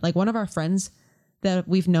 Like one of our friends that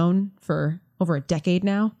we've known for over a decade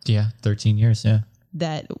now. Yeah, 13 years, yeah.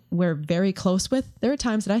 That we're very close with. There are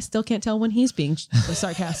times that I still can't tell when he's being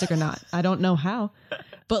sarcastic or not. I don't know how.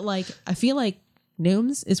 But like, I feel like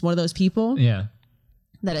Nooms is one of those people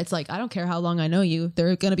that it's like, I don't care how long I know you. There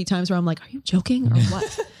are going to be times where I'm like, are you joking or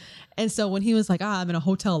what? And so when he was like, I'm in a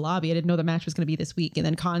hotel lobby, I didn't know the match was going to be this week. And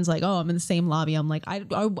then Khan's like, I'm in the same lobby. I'm like,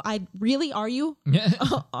 I really, are you?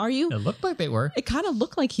 Are you? It looked like they were. It kind of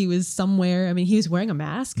looked like he was somewhere. I mean, he was wearing a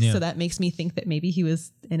mask. Yeah. So that makes me think that maybe he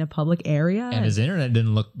was in a public area. And his internet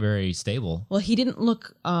didn't look very stable. Well, he didn't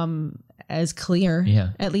look as clear,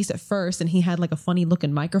 at least at first. And he had like a funny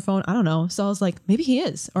looking microphone. I don't know. So I was like, maybe he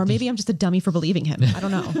is. Or maybe I'm just a dummy for believing him. I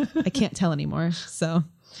don't know. I can't tell anymore. So...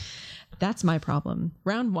 that's my problem.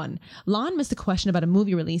 Round 1. Lon missed a question about a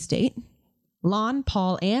movie release date. Lon,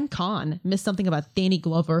 Paul, and Khan missed something about Danny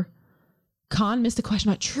Glover. Khan missed a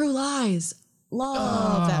question about True Lies.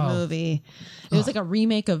 Love that movie. It was like a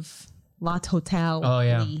remake of La Totale. Oh,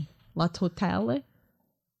 yeah. La Totale?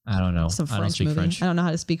 I don't know. Some French movie. I don't know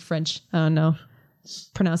how to speak French. I don't know.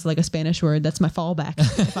 Pronounce it like a Spanish word. That's my fallback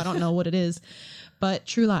if I don't know what it is. But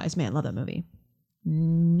True Lies, man, love that movie.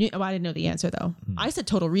 Oh, I didn't know the answer though. I said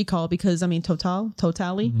Total Recall because I mean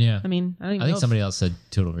totally. Yeah. I mean, I think somebody else said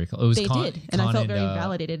Total Recall. It was they did, and I felt very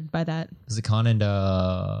validated by that. Is it Khan and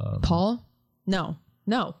Paul? No,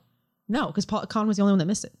 because Khan was the only one that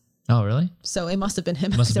missed it. Oh, really? So it must have been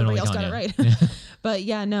him because everybody else got it right. Yeah. But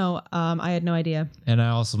yeah, no, I had no idea. And I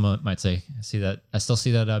also might say, I still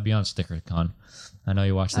see that Beyond sticker, Khan. I know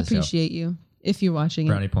you watched this. I appreciate you if you're watching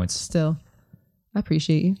Brownie points. Still, I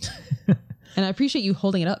appreciate you. And I appreciate you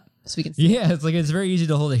holding it up so we can see. Yeah, it's very easy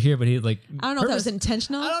to hold it here, but he like... I don't know if that was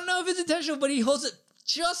intentional. I don't know if it's intentional, but he holds it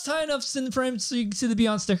just high enough in the frame so you can see the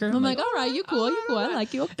Beyond sticker. I'm like, all right, you cool, I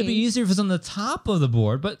like you. Okay. It'd be easier if it's on the top of the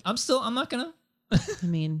board, but I'm not gonna... I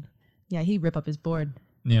mean, yeah, he'd rip up his board.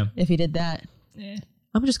 Yeah. If he did that. Yeah.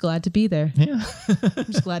 I'm just glad to be there. Yeah. I'm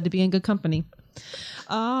just glad to be in good company.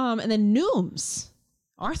 And then Nooms,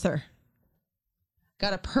 Arthur,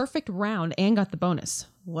 got a perfect round and got the bonus.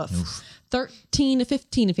 Woof. Oof. 13 to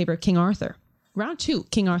 15 in favor of King Arthur. Round 2,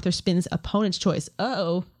 King Arthur spins opponent's choice.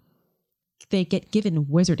 They get given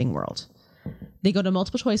Wizarding World. They go to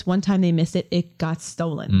multiple choice. One time they missed it. It got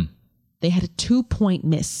stolen. They had a 2-point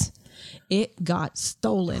miss. It got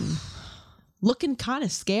stolen. Looking kind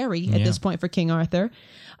of scary at this point for King Arthur.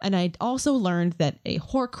 And I also learned that a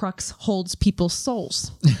Horcrux holds people's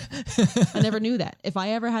souls. I never knew that. If I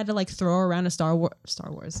ever had to like throw around a Star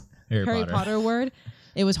Wars, Harry Potter word,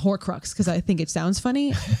 it was Horcrux because I think it sounds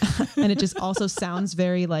funny. And it just also sounds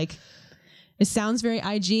very like, it sounds very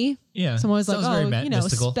IG. Yeah. Someone was like,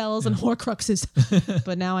 mystical. Spells and Horcruxes.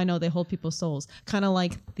 But now I know they hold people's souls. Kind of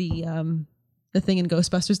like the thing in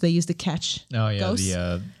Ghostbusters they used to catch ghosts.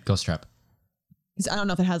 The ghost trap. I don't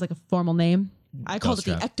know if it has like a formal name. I called it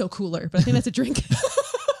the Ecto Cooler, but I think that's a drink.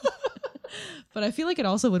 But I feel like it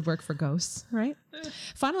also would work for ghosts, right?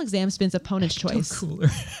 Final exam spins opponent's choice. Cooler.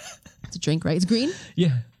 It's a drink, right? It's green?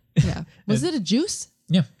 Yeah. Yeah. Was it a juice?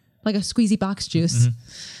 Yeah. Like a squeezy box juice?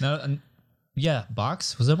 Mm-hmm. No,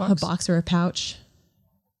 box? Was it a box? A box or a pouch?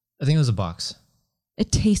 I think it was a box.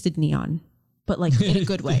 It tasted neon, but like in a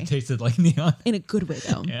good way. It tasted like neon. In a good way,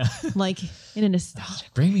 though. Yeah. Like in a nostalgic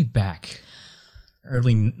way. Bring me back.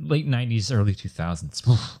 Late 90s, early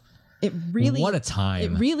 2000s. It really, what a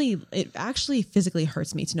time. It actually physically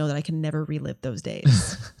hurts me to know that I can never relive those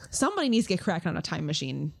days. Somebody needs to get cracking on a time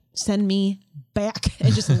machine. Send me back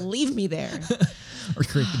and just leave me there. Or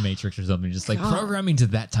create the Matrix or something. Just like programming to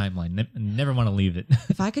that timeline. Never want to leave it.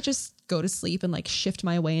 If I could just go to sleep and like shift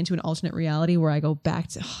my way into an alternate reality where I go back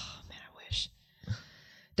to, I wish.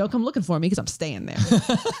 Don't come looking for me because I'm staying there.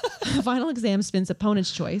 Final exam spins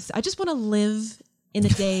opponent's choice. I just want to live in the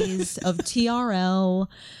days of TRL.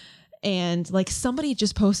 And like somebody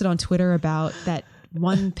just posted on Twitter about that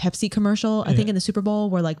one Pepsi commercial, I think in the Super Bowl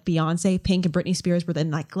where like Beyonce, Pink and Britney Spears were in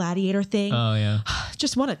like gladiator thing. Oh yeah.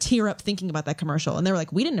 Just want to tear up thinking about that commercial. And they were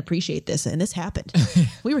like, we didn't appreciate this. And this happened.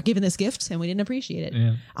 We were given this gift and we didn't appreciate it.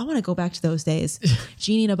 Yeah. I want to go back to those days.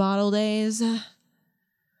 Genie in a bottle days. Yeah.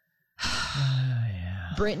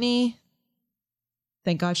 Britney.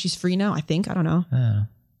 Thank God she's free now. I think. I don't know. I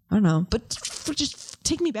don't know. But just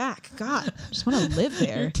take me back. God, I just want to live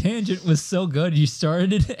there. Your tangent was so good. You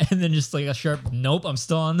started it and then just like a sharp, nope, I'm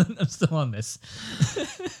still on this.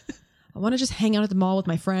 I want to just hang out at the mall with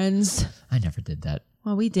my friends. I never did that.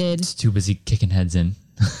 Well, we did. Just too busy kicking heads in.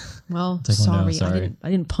 Well, like, sorry. Oh, no,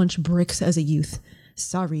 I didn't punch bricks as a youth.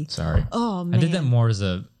 Sorry. Oh, man. I did that more as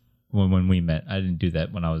when we met. I didn't do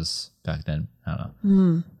that when I was back then. I don't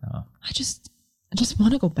know. I just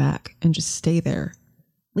want to go back and just stay there.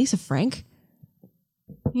 Lisa Frank,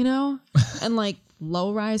 you know, and like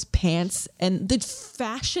low-rise pants and the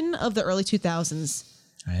fashion of the early 2000s.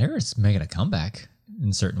 I hear it's making a comeback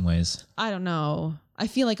in certain ways. I don't know. I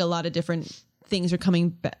feel like a lot of different things are coming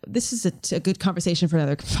back. This is a good conversation for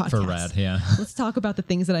another podcast. For Rad, yeah. Let's talk about the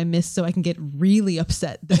things that I missed so I can get really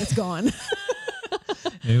upset that it's gone.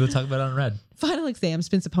 Maybe we'll talk about it on Red. Final Exam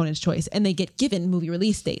spins opponent's choice, and they get given movie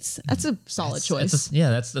release dates. That's a solid choice.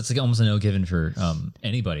 That's like almost a no given for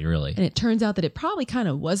anybody, really. And it turns out that it probably kind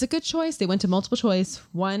of was a good choice. They went to multiple choice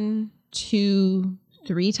 1, 2,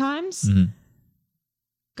 3 times. Mm-hmm.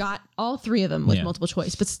 Got all 3 of them with multiple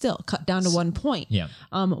choice, but still cut down to 1 point. Yeah.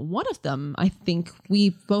 One of them, I think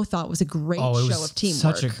we both thought was a great show of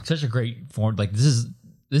teamwork. Such a great form. Like this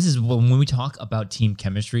is when we talk about team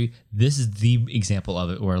chemistry, this is the example of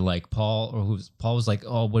it where like Paul was like,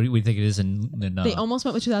 oh, what do we think it is? And they almost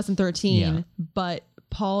went with 2013, but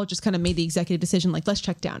Paul just kind of made the executive decision, like, let's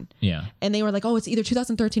check down. Yeah. And they were like, oh, it's either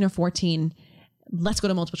 2013 or 14. Let's go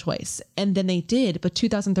to multiple choice. And then they did, but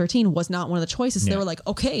 2013 was not one of the choices. So they were like,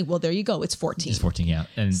 okay, well, there you go. It's 14. It's 14, yeah.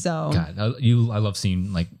 And so, God, I love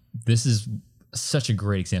seeing, like, this is such a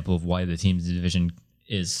great example of why the team's division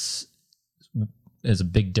is a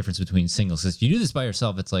big difference between singles. Because if you do this by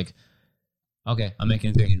yourself, it's like, okay, I'm making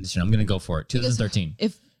a decision. I'm going to go for it. 2013.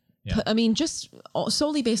 I mean, just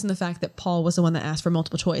solely based on the fact that Paul was the one that asked for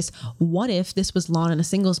multiple choice. What if this was Lon in a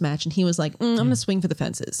singles match and he was like, I'm going to swing for the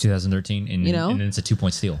fences. 2013, and then it's a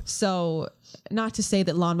 2-point steal. So not to say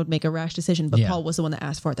that Lon would make a rash decision, but Paul was the one that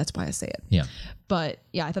asked for it. That's why I say it. Yeah. But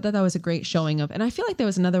yeah, I thought that was a great showing of, and I feel like there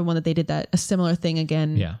was another one that they did a similar thing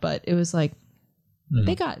again. Yeah. But it was like,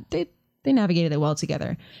 they navigated it well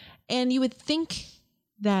together. And you would think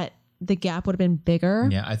that the gap would have been bigger.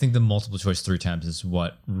 Yeah, I think the multiple choice 3 times is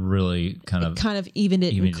what really kind of evened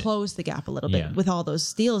it and closed the gap a little bit with all those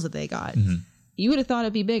steals that they got. Mm-hmm. You would have thought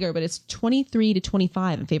it'd be bigger, but it's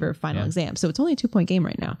 23-25 in favor of Final Exam. So it's only a 2-point game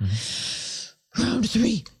right now. Mm-hmm. Round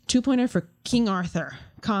 3, 2-pointer for King Arthur.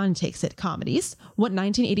 Khan takes it. Comedies. What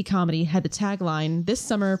 1980 comedy had the tagline, "This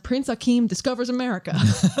summer, Prince Akeem discovers America"?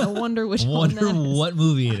 I wonder which one that is. Wonder what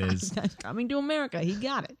movie it is. Coming to America. He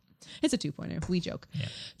got it. It's a 2-pointer. We joke. Yeah.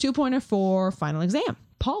 2-pointer for Final Exam.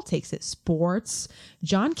 Paul takes it. Sports.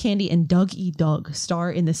 John Candy and Doug E. Doug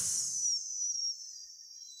star in this.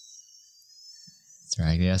 That's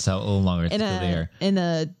right. Yeah, so a little longer. It's there. In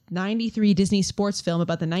a 93 Disney sports film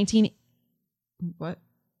about the What?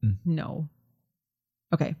 No.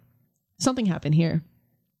 Okay. Something happened here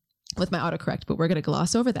with my autocorrect, but we're going to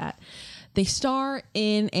gloss over that. They star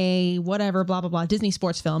in a whatever, blah, blah, blah, Disney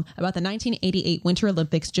sports film about the 1988 Winter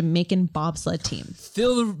Olympics Jamaican bobsled team.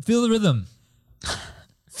 Feel the rhythm.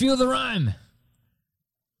 Feel the rhyme.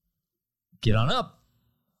 Get on up.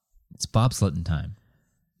 It's bobsledding time.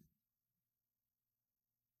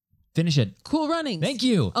 Finish it. Cool Runnings. Thank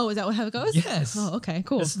you. Oh, is that how it goes? Yes. Oh, okay,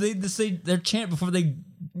 cool. Their chant before they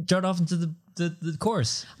dart off into the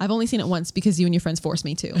chorus. I've only seen it once because you and your friends forced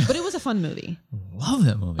me to, but it was a fun movie. Love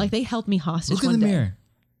that movie. Like, they held me hostage. Look in the mirror.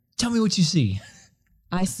 Tell me what you see.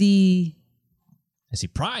 I see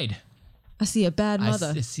pride. I see a bad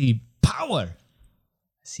mother. I see power.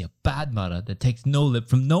 I see a bad mother that takes no lip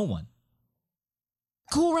from no one.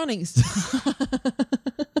 Cool Runnings.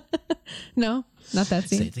 No, not that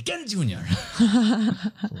scene. Say it again, Junior.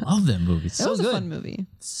 Love that movie. It's so good. It was a fun movie.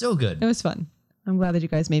 So good. It was fun. I'm glad that you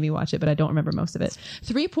guys made me watch it, but I don't remember most of it.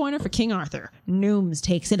 3-pointer for King Arthur. Nooms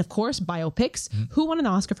takes it, of course, biopics. Mm-hmm. Who won an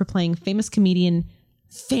Oscar for playing famous comedian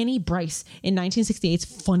Fanny Brice in 1968's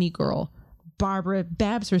Funny Girl? Barbara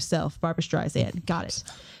Streisand. Got it.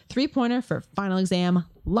 3-pointer for Final Exam.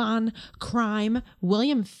 Lon. Crime.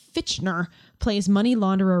 William Fichtner plays money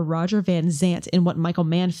launderer Roger Van Zant in what Michael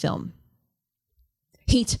Mann film?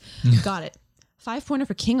 Heat. Got it. 5-pointer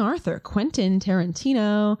for King Arthur. Quentin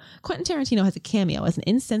Tarantino. Quentin Tarantino has a cameo as an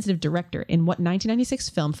insensitive director in what 1996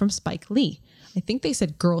 film from Spike Lee? I think they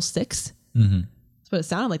said Girl 6. Mm-hmm. That's what it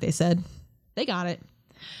sounded like they said. They got it.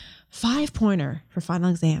 5-pointer for Final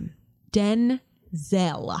Exam.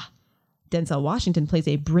 Denzel. Denzel Washington plays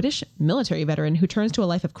a British military veteran who turns to a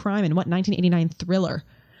life of crime in what 1989 thriller?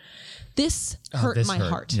 This hurt my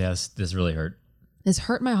heart. Yes, this really hurt. This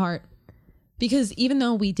hurt my heart. Because even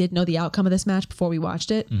though we did know the outcome of this match before we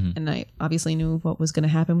watched it, and I obviously knew what was going to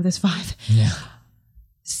happen with this 5,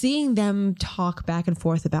 seeing them talk back and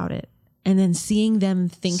forth about it, and then seeing them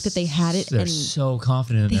think that they had it, they're so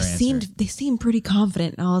confident in their answer. They seemed pretty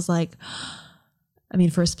confident, and I was like, I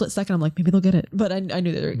mean, for a split second, I'm like, maybe they'll get it, but I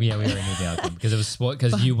knew that. Yeah, we already knew the outcome because it was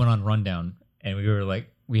because you went on rundown, and we were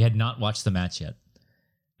like, we had not watched the match yet,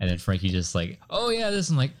 and then Frankie just like, oh yeah, this,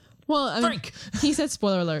 and like. Well, I mean, he said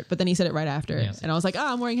spoiler alert, but then he said it right after. Yeah, and I was like,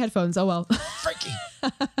 I'm wearing headphones. Oh, well. Frankie,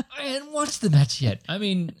 I hadn't watched the match yet. I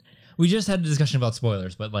mean, we just had a discussion about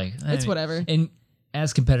spoilers, but like. It's whatever. And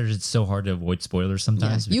as competitors, it's so hard to avoid spoilers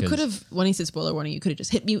sometimes. Yeah. You could have, when he said spoiler warning, you could have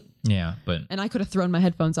just hit mute. Yeah, and I could have thrown my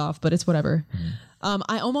headphones off, but it's whatever.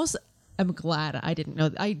 I almost am glad I didn't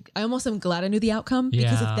know. I almost am glad I knew the outcome,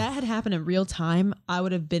 because if that had happened in real time, I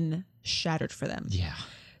would have been shattered for them. Yeah.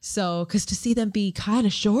 So, because to see them be kind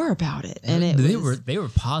of sure about it, and they were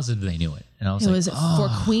positive they knew it, and I was it was for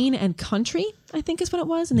Queen and Country, I think is what it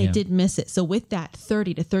was, and they did miss it. So with that,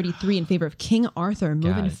 30-33 in favor of King Arthur,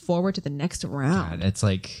 moving forward to the next round. God, it's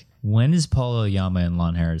like, when is Paul Oyama and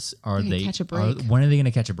Lon Harris catch a break? When are they going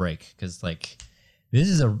to catch a break? Because like this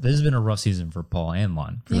has been a rough season for Paul and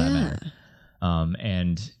Lon, for that matter.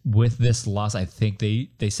 And with this loss, I think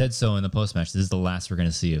they said so in the post match. This is the last we're going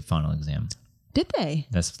to see of Final Exam. Did they?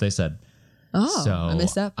 That's what they said. Oh, so I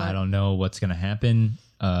missed that part. I don't know what's going to happen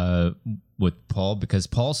with Paul, because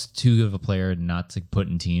Paul's too good of a player not to put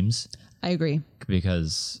in teams. I agree.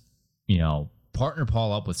 Because, partner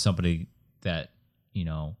Paul up with somebody that,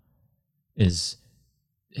 is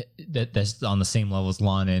that's on the same level as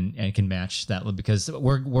Lon and can match that, because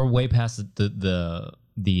we're way past the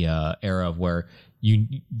era of where you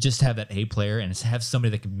just have that A player and have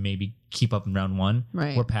somebody that can maybe keep up in round one.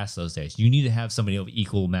 Right. We're past those days. You need to have somebody of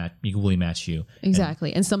equally match you.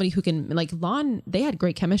 Exactly. And somebody who can, like Lon, they had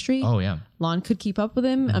great chemistry. Oh, yeah. Lon could keep up with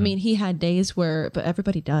him. I mean, he had days but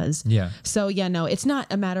everybody does. Yeah. So, yeah, no, it's not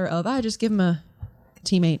a matter of, just give him a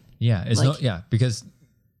teammate. Yeah. Because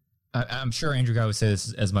I'm sure Andrew Guy would say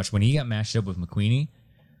this as much. When he got matched up with McQueenie,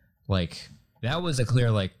 like, that was a clear,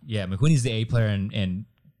 McQueenie's the A player, and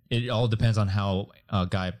it all depends on how a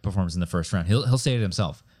guy performs in the first round. He'll say it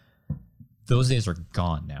himself. Those days are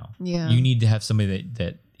gone now. Yeah. You need to have somebody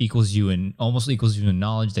that equals you and almost equals you in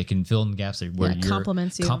knowledge, that can fill in gaps where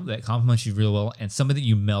complements you. That complements you really well, and somebody that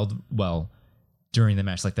you meld well during the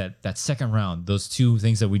match. Like that second round, those two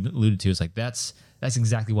things that we alluded to, is like that's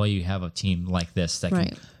exactly why you have a team like this that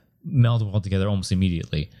can meld well together almost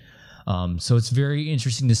immediately. So it's very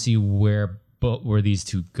interesting to see where these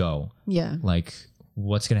two go. Yeah. Like,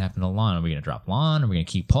 what's going to happen to Lon? Are we going to drop Lon? Are we going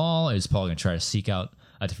to keep Paul? Is Paul going to try to seek out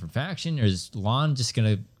a different faction? Or is Lon just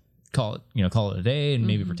going to call it a day and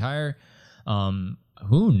maybe retire?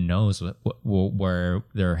 Who knows where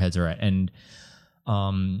their heads are at? And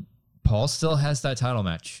Paul still has that title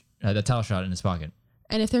match, that title shot in his pocket.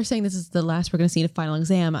 And if they're saying this is the last we're going to see in a Final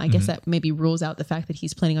Exam, I guess that maybe rules out the fact that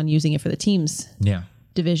he's planning on using it for the teams. Yeah.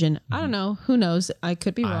 Division. I don't know. Who knows? I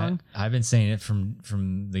could be wrong. I've been saying it from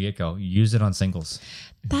the get-go. Use it on singles.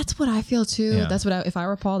 That's what I feel too. Yeah. That's what if I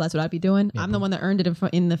were Paul, that's what I'd be doing. Yeah, I'm the one that earned it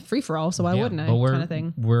in the free-for-all, so why wouldn't I? Kind of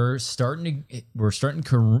thing. We're starting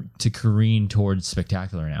to careen towards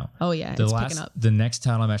Spectacular now. Oh yeah, it's picking up. The next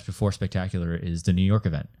title match before Spectacular is the New York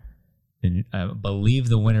event. And I believe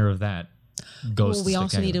the winner of that goes to Spectacular. We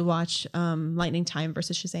also need to watch Lightning Time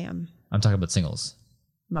versus Shazam. I'm talking about singles.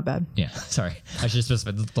 My bad. Yeah, sorry. I should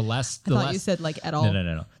specify the last. I thought you said like at all.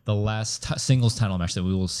 No. The last singles title match that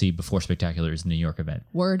we will see before Spectacular is the New York event.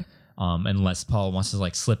 Word. Unless Paul wants to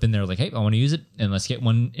slip in there, hey, I want to use it, and let's get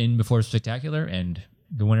one in before Spectacular, and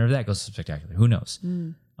the winner of that goes to Spectacular. Who knows?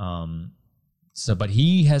 But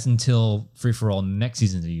he has until Free for All next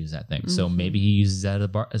season to use that thing. So maybe he uses that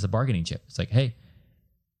as a bargaining chip. It's like, hey,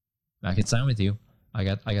 I can sign with you. I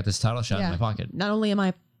got this title shot in my pocket. Not only am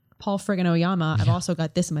I Paul friggin' Oyama, I've also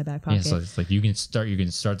got this in my back pocket. Yeah, so it's like you can start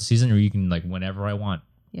the season, or you can whenever I want.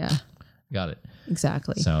 Yeah. Got it.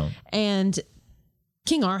 Exactly. So, and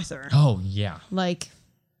King Arthur. Oh yeah.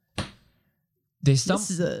 They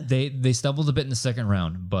stumbled a bit in the second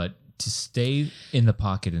round, but to stay in the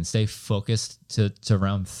pocket and stay focused to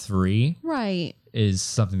round 3 is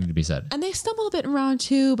something to be said. And they stumbled a bit in round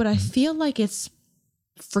 2, but I feel like it's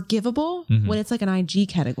forgivable when it's like an IG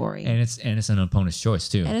category, and it's an opponent's choice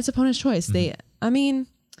too. And it's opponent's choice. True.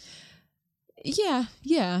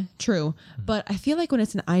 But I feel like when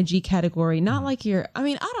it's an IG category, not like I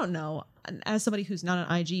don't know. As somebody who's not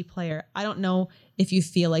an IG player, I don't know if you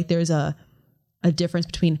feel like there's a difference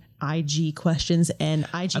between IG questions and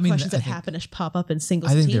IG questions that happen to pop up in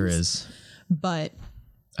singles teams. I think there is, but.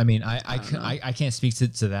 I can't speak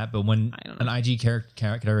to that, but when an IG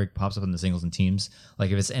category pops up in the singles and teams, like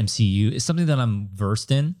if it's MCU, it's something that I'm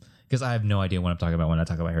versed in, because I have no idea what I'm talking about when I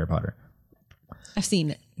talk about Harry Potter. I've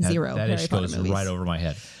seen zero that Harry Potter goes movies. right over my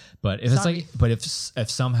head. But if if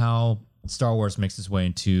somehow Star Wars makes its way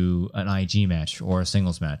into an IG match or a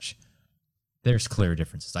singles match, there's clear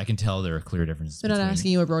differences. I can tell there are clear differences. They're not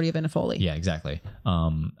asking you a Brody of Foley. Yeah, exactly.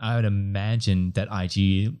 I would imagine that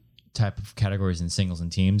IG type of categories in singles and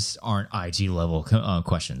teams aren't IG level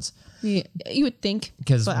questions. Yeah, you would think,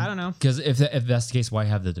 but I don't know. Because if that's the case, why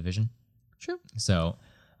have the division? True. So,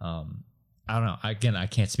 I don't know. Again, I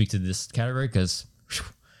can't speak to this category because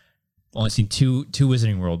Only seen two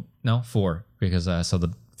Wizarding World. No, 4 because I saw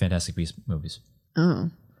the Fantastic Beasts movies. Oh,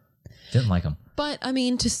 didn't like them. But I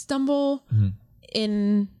mean, to stumble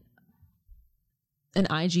in an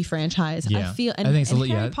IG franchise, I feel, and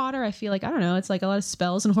Harry Potter, I feel like, I don't know, it's like a lot of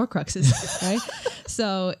spells and Horcruxes, right?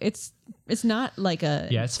 So it's not like a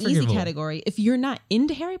easy category. If you're not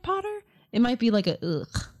into Harry Potter, it might be like a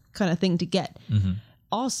ugh kind of thing to get.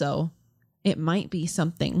 Also, it might be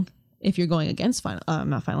something if you're going against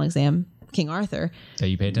not Final Exam, King Arthur. That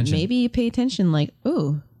you pay attention. Maybe you pay attention like,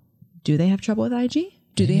 ooh, do they have trouble with IG?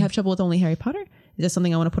 Do they have trouble with only Harry Potter? Is this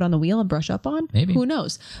something I want to put on the wheel and brush up on? Maybe. Who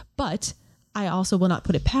knows? But I also will not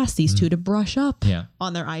put it past these two to brush up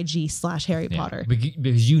on their IG/Harry Potter. Because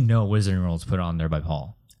Wizarding World's put on there by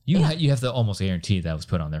Paul. You have to almost guarantee that was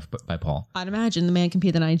put on there by Paul. I'd imagine the man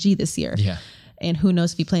competed in IG this year. Yeah. And who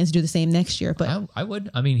knows if he plans to do the same next year. But I would.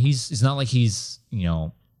 I mean, it's not like he's,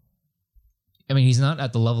 I mean, he's not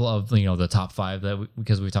at the level of, the top 5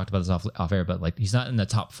 because we talked about this off air, but like he's not in the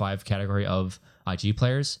top 5 category of IG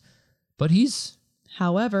players, but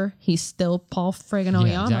however, he's still Paul friggin' Oyama.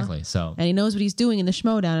 Yeah, exactly. So, and he knows what he's doing in the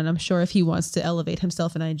Schmodown, and I'm sure if he wants to elevate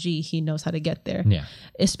himself in IG, he knows how to get there. Yeah.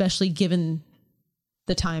 Especially given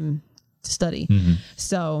the time to study.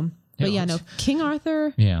 So, but King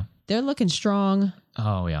Arthur. Yeah. They're looking strong.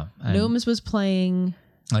 Oh yeah. Nooms was playing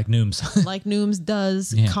like Nooms. like Nooms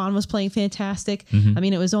does. Yeah. Khan was playing fantastic. I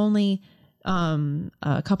mean, it was only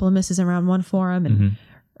a couple of misses in round 1 for him, and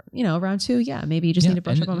round 2, maybe you just need to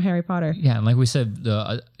brush up on Harry Potter. Yeah, and like we said,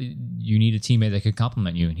 you need a teammate that could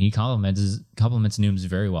complement you, and he complements Nooms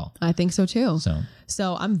very well. I think so too.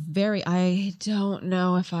 So I don't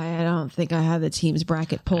know if I don't think I have the team's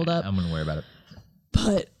bracket pulled up. I'm gonna worry about it.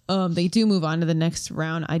 But they do move on to the next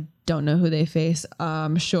round. I don't know who they face.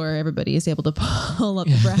 I'm sure everybody is able to pull up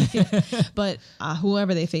the bracket, but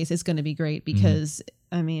whoever they face is going to be great because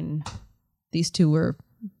I mean, these two were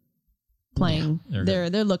playing. Yeah,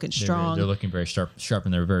 they're looking strong. They're looking very sharp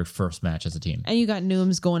in their very first match as a team. And you got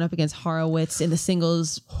Nooms going up against Horowitz in the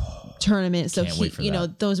singles tournament. So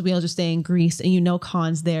those wheels are staying greased, and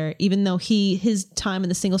Khan's there. Even though his time in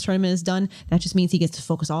the singles tournament is done, that just means he gets to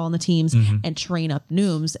focus all on the teams and train up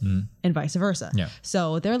Nooms and vice versa. Yeah.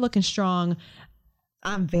 So they're looking strong.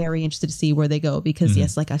 I'm very interested to see where they go because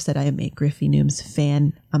yes, like I said, I am a Griffey Nooms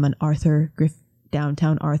fan. I'm an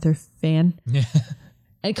Downtown Arthur fan. Yeah.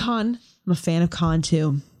 And Khan, I'm a fan of Khan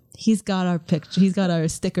too. He's got our picture. He's got our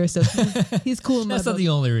sticker, so he's cool. That's not the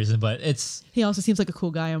only reason, but he also seems like a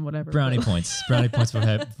cool guy and whatever. Brownie points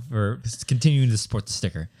for continuing to support the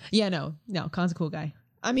sticker. Yeah, no, Khan's a cool guy.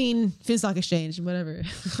 I mean, Finstock Exchange, whatever.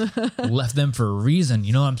 Left them for a reason.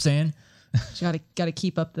 You know what I'm saying? You gotta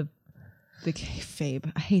keep up the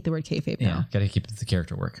kayfabe. I hate the word kayfabe now. Yeah, gotta keep the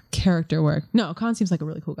character work. No, Khan seems like a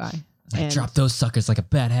really cool guy. Drop those suckers like a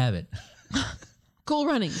bad habit. Cool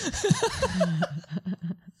running.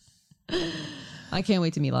 I can't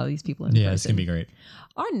wait to meet a lot of these people in person. It's going to be great.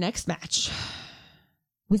 Our next match,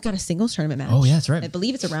 we've got a singles tournament match. Oh, yeah, that's right. I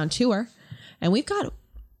believe it's a round 2er. And we've got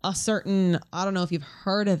a certain, I don't know if you've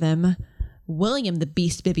heard of him, William the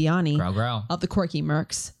Beast Bibiani growl. Of the Quirky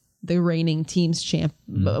Mercs, the reigning team's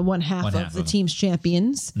one half of the team's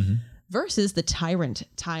champions, versus the tyrant,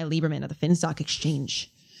 Ty Lieberman of the Finstock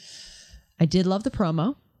Exchange. I did love the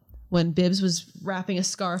promo when Bibbs was wrapping a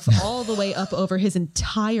scarf all the way up over his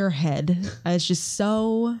entire head. It's just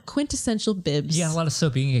so quintessential Bibbs. Yeah, a lot of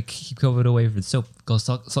soap. You can keep COVID away from soap. Go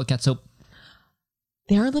salt cat soap.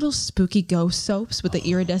 There are little spooky ghost soaps with the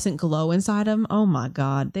iridescent glow inside them. Oh my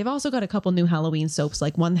God. They've also got a couple new Halloween soaps.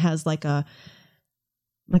 Like one has like a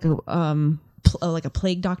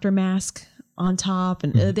plague doctor mask on top,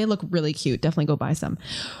 and they look really cute. Definitely go buy some.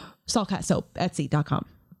 Salt cat soap, Etsy.com.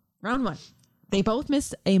 Round 1. They both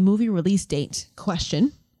missed a movie release date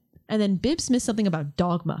question, and then Bibbs missed something about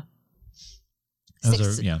Dogma.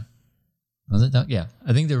 Was it? Yeah.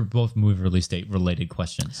 I think they were both movie release date related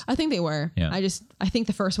questions. I think they were. Yeah. I think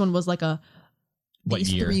the first one was like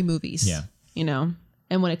these 3 movies. Yeah.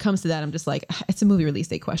 And when it comes to that, I'm just like, it's a movie release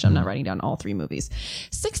date question. I'm not writing down all 3 movies.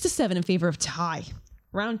 6-7 in favor of Ty.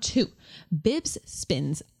 Round 2. Bibbs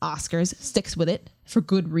spins Oscars, sticks with it for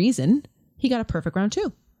good reason. He got a perfect round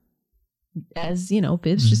 2. As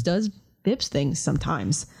Bibbs just does Bibbs things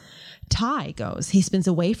sometimes. Ty goes. He spins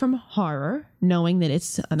away from horror, knowing that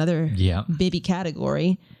it's another Bibby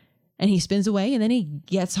category, and he spins away, and then he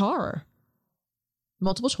gets horror.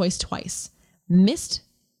 Multiple choice twice. Missed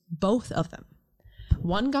both of them.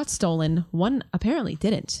 One got stolen. One apparently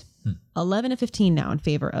didn't. 11-15 now in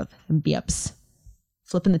favor of Bibbs.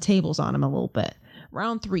 Flipping the tables on him a little bit.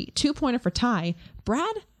 Round 3. 2-pointer for Ty.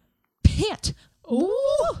 Brad Pitt.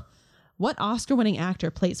 Ooh. What Oscar-winning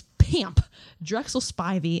actor plays Pamp Drexel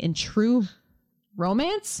Spivey in True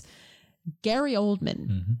Romance? Gary Oldman.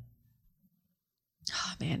 Mm-hmm.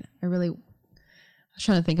 Oh, man. I was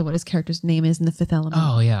trying to think of what his character's name is in The Fifth Element.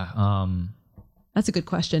 Oh, yeah. That's a good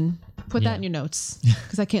question. Put that in your notes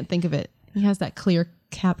because I can't think of it. He has that clear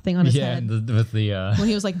cap thing on his head. Yeah, with the... when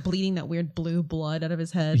he was like bleeding that weird blue blood out of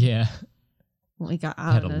his head. Yeah. Well, he got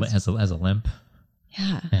has a limp.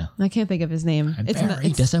 Yeah. I can't think of his name. I'm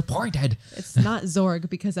very disappointed. It's not Zorg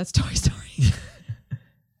because that's Toy Story.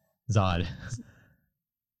 Zod.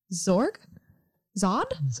 Zorg?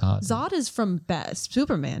 Zod? Zod is from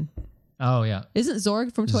Superman. Oh, yeah. Isn't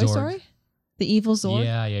Zorg from Toy Story? The evil Zorg?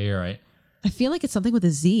 Yeah, you're right. I feel like it's something with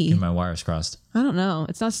a Z. Getting my wires crossed. I don't know.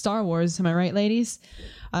 It's not Star Wars. Am I right, ladies?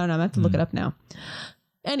 I don't know. I'm going to have to look it up now.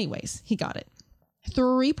 Anyways, he got it.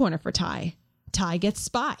 3-pointer for Ty. Ty gets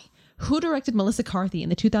Spy. Who directed Melissa Carthy in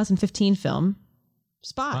the 2015 film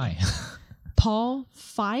Spy? Paul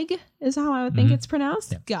Feig is how I would think it's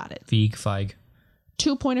pronounced. Yeah. Got it. Feig.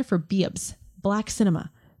 2-pointer for Biebs. Black Cinema.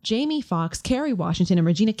 Jamie Foxx, Kerry Washington, and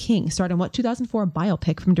Regina King starred in what 2004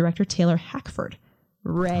 biopic from director Taylor Hackford?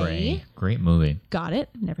 Ray. Great movie. Got it.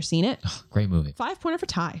 Never seen it. Oh, great movie. 5-pointer for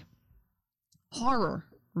Ty. Horror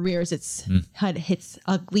rears its head, hits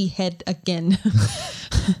ugly head again.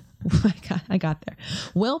 I got there.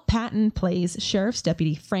 Will Patton plays Sheriff's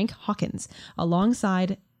Deputy Frank Hawkins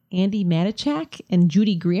alongside Andy Matichak and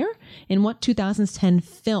Judy Greer in what 2010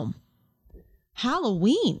 film?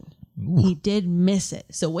 Halloween. Ooh. He did miss it.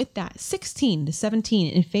 So with that,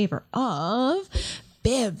 16-17 in favor of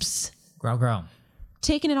Bibbs. Growl.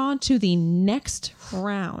 Taking it on to the next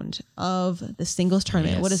round of the singles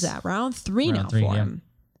tournament. Yes. What is that? Round 3 now for him.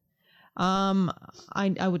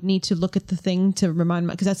 I would need to look at the thing to remind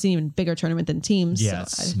me because that's an even bigger tournament than teams. Yeah,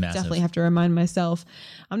 so it's massive. Definitely have to remind myself.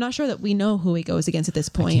 I'm not sure that we know who he goes against at this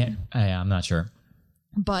point. I'm not sure.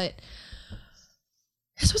 But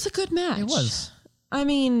this was a good match. It was. I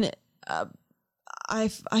mean, I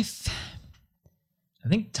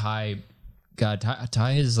think Ty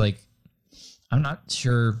is like, I'm not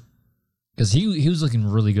sure because he was looking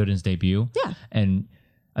really good in his debut. Yeah. And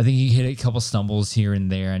I think he hit a couple stumbles here and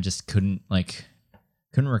there and just couldn't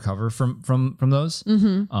recover from those.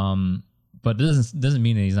 Mm-hmm. But it doesn't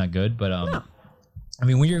mean that he's not good. But no. I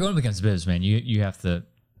mean, when you're going against Bibbs, man, you have to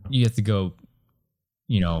go,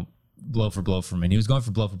 blow for blow from him. And he was going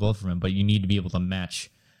for blow from him, but you need to be able to match,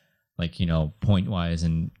 like, point wise,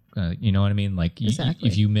 and you know what I mean. Like, exactly.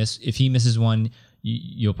 If he misses one,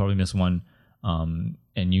 you'll probably miss one. And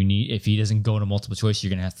if he doesn't go to multiple choice,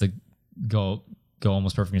 you're gonna have to go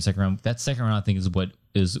almost perfect in the second round. That second round, I think, is what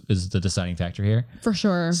is the deciding factor here. For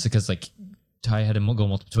sure. Because like Ty had to go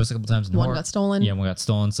multiple choice a couple times. One got stolen. Yeah, one got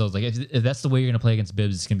stolen. So like if that's the way you're going to play against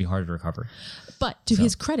Bibbs, it's going to be harder to recover. But to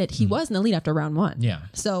his credit, he was in the lead after round 1. Yeah.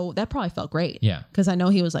 So that probably felt great. Yeah. Because I know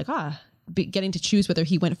he was like, getting to choose whether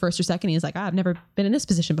he went first or second. He's like, I've never been in this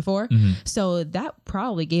position before. Mm-hmm. So that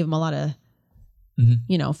probably gave him a lot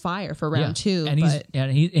of fire for round 2. And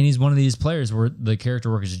he's one of these players where the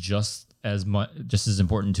character work is just as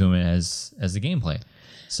important to him as the gameplay.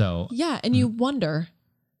 So and you wonder,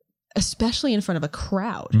 especially in front of a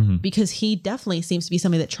crowd, because he definitely seems to be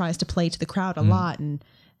somebody that tries to play to the crowd a lot and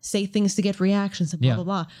say things to get reactions and blah blah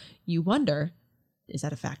blah. You wonder, is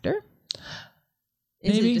that a factor?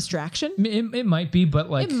 Is it a distraction? It might be,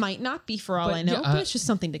 but like it might not be for all I know. But it's just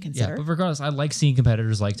something to consider. Yeah, but regardless, I like seeing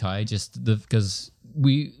competitors like Ty because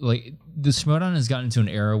we like the Schmoedown has gotten into an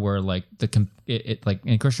era where like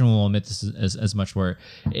and Christian will admit this as much where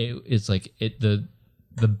it's like the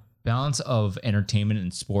balance of entertainment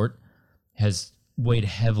and sport has weighed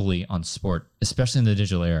heavily on sport, especially in the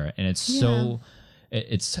digital era, and it's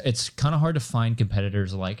it's kind of hard to find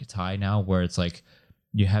competitors like Ty now where it's like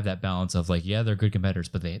you have that balance of like they're good competitors,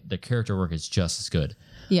 but their character work is just as good.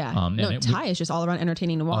 Yeah, Ty is just all around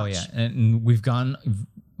entertaining to watch. Oh yeah, and we've gone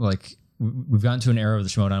to an era of the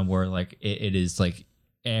Schmoedown where like it is like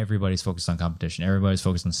everybody's focused on competition, everybody's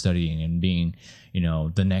focused on studying and being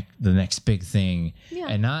the next big thing,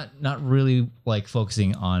 and not really like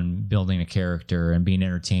focusing on building a character and being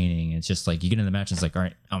entertaining. It's just like you get in the match and it's like, all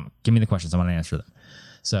right, give me the questions, I want to answer them.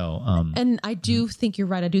 So and I do think you're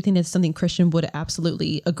right. I do think that's something Christian would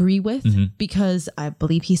absolutely agree with, because I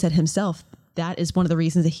believe he said himself that is one of the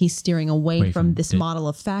reasons that he's steering away from this model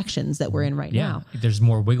of factions that we're in right now. There's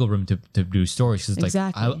more wiggle room to do stories. Cause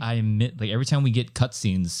exactly. Like I admit, like every time we get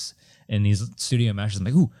cutscenes in these studio matches, I'm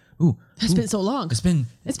like, ooh, it's been so long. It's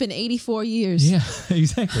been 84 years. Yeah,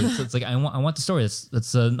 exactly. So it's like I want the story.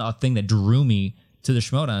 That's a thing that drew me to the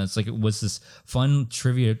Schmoedown. It's like it was this fun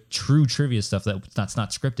true trivia stuff that's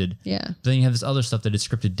not scripted. Yeah. But then you have this other stuff that is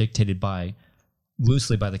scripted, dictated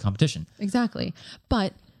loosely by the competition. Exactly.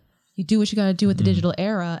 But you do what you got to do with the digital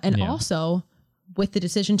era. And also with the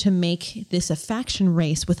decision to make this a faction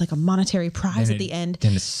race with like a monetary prize at the end.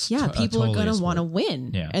 People are going to want to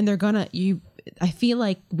win. Yeah. And they're going to, I feel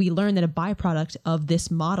like we learned that a byproduct of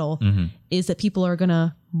this model is that people are going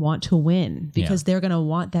to want to win because they're going to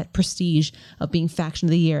want that prestige of being faction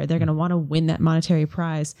of the year. They're going to want to win that monetary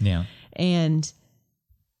prize. Yeah. And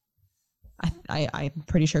I'm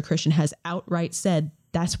pretty sure Christian has outright said,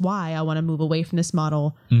 that's why I want to move away from this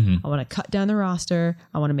model. I want to cut down the roster.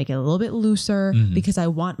 I want to make it a little bit looser because I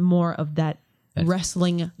want more of that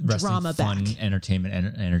wrestling drama fun, back.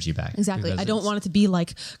 Entertainment energy back. Exactly. I don't want it to be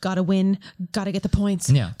like, gotta win, gotta get the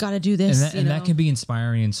points, gotta do this. And that can be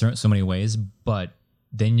inspiring in so many ways, but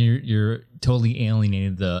then you're totally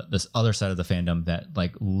alienating this other side of the fandom that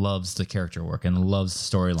like loves the character work and loves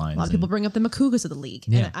storylines. A lot of people bring up the Makugas of the league.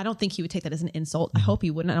 Yeah. And I don't think he would take that as an insult. I hope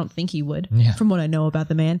he wouldn't. I don't think he would. Yeah. From what I know about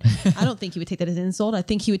the man. I don't think he would take that as an insult. I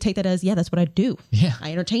think he would take that as, that's what I do. Yeah.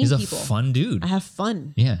 I entertain people. He's a fun dude. I have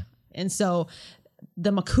fun. Yeah. And so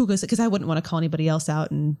the Makugas, because I wouldn't want to call anybody else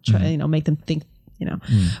out and try, make them think,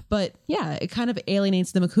 but it kind of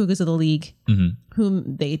alienates the Makugas of the league,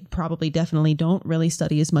 whom they probably definitely don't really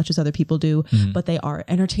study as much as other people do, but they are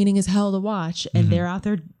entertaining as hell to watch, and they're out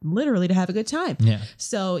there literally to have a good time. Yeah.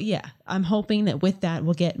 So I'm hoping that with that,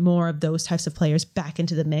 we'll get more of those types of players back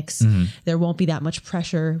into the mix. There won't be that much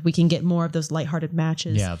pressure. We can get more of those lighthearted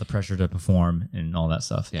matches. Yeah. The pressure to perform and all that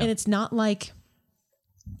stuff. Yeah. And it's not like,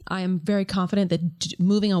 I am very confident that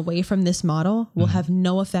moving away from this model will have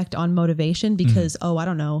no effect on motivation because, I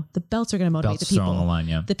don't know, the belts are going to motivate the people. On the line,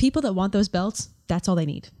 yeah. The people that want those belts, that's all they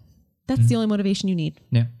need. That's the only motivation you need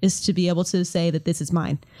is to be able to say that this is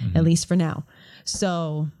mine, at least for now.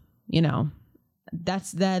 So,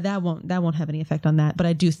 that's that won't have any effect on that. But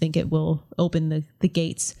I do think it will open the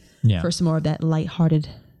gates for some more of that lighthearted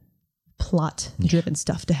plot driven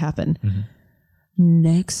stuff to happen.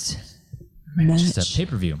 Next match. Just a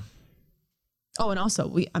pay-per-view. Oh, and also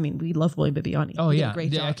we love William Bibbiani. Oh, he did a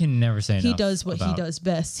great job. I can never say enough. He does what he does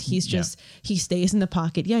best. He's just he stays in the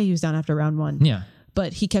pocket. Yeah, he was down after round 1. Yeah.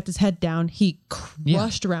 But he kept his head down. He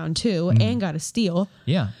crushed round 2 and got a steal.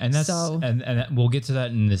 Yeah, and that's and we'll get to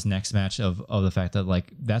that in this next match of the fact that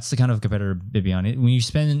like that's the kind of competitor Bibbiani. When you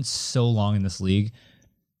spend so long in this league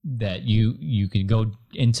that you can go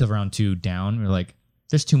into round 2 down, you're like,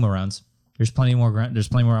 there's 2 more rounds. There's plenty more ground. There's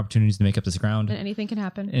plenty more opportunities to make up this ground. And anything can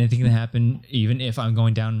happen. Anything can happen, even if I'm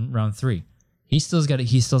going down round 3. He still has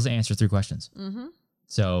to answer 3 questions.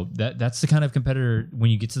 So that's the kind of competitor. When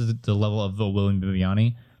you get to the level of William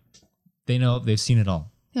Bibbiani, they know they've seen it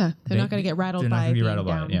all. Yeah, they're not going to get rattled by being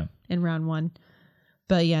down in round 1.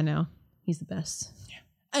 But no, he's the best. Yeah.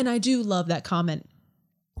 And I do love that comment.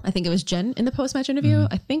 I think it was Jen in the post-match interview,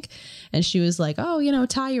 I think. And she was like, oh,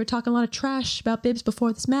 Ty, you were talking a lot of trash about Bibbs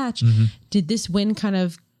before this match. Did this win kind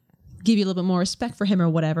of give you a little bit more respect for him or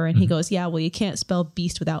whatever? And he goes, yeah, well, you can't spell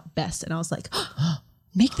beast without best. And I was like,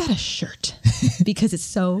 make that a shirt because it's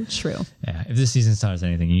so true. Yeah. If this season taught us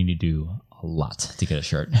anything, you need to do a lot to get a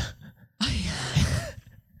shirt.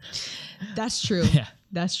 That's true. Yeah.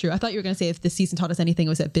 That's true. I thought you were going to say if this season taught us anything, it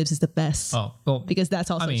was that Bibbs is the best. Oh, well, because that's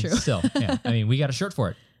also true. Still, yeah. We got a shirt for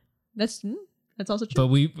it. That's also true.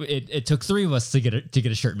 But it took 3 of us to get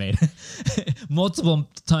a shirt made, multiple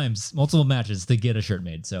times, multiple matches to get a shirt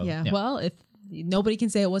made. So well, if nobody can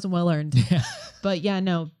say it wasn't well earned. Yeah. But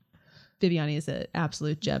no, Bibbiani is an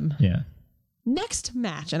absolute gem. Yeah. Next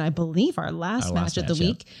match, and I believe our last match of the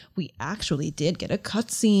week, we actually did get a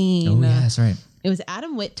cutscene. Oh yeah, that's right. It was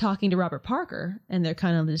Adam Witt talking to Robert Parker, and they're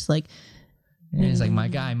kind of just like. Yeah, he's like, my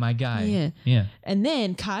guy. Yeah. And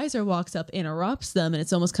then Kaiser walks up, interrupts them, and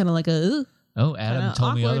it's almost kind of like a. Adam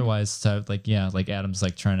told me otherwise. So like Adam's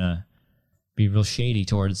like trying to be real shady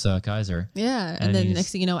towards Kaiser. Yeah. And then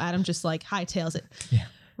next thing you know, Adam just like hightails it. Yeah.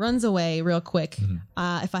 Runs away real quick.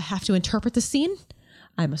 If I have to interpret the scene,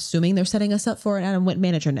 I'm assuming they're setting us up for an Adam Witt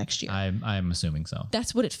manager next year. I'm assuming so.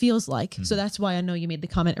 That's what it feels like. So that's why I know you made the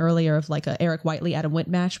comment earlier of like a Eric Whiteley Adam Witt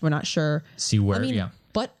match. We're not sure. See where,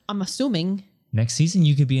 But I'm assuming. Next season,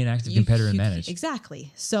 you could be an active competitor and manage.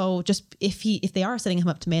 Exactly. So just if they are setting him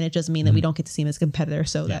up to manage, doesn't mean that we don't get to see him as a competitor.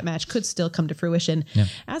 So that match could still come to fruition,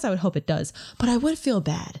 as I would hope it does. But I would feel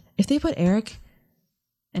bad if they put Eric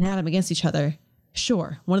and Adam against each other.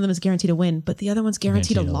 Sure, one of them is guaranteed to win, but the other one's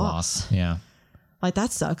guaranteed a loss. Yeah. Like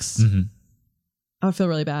that sucks. I would feel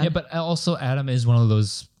really bad. Yeah, but also Adam is one of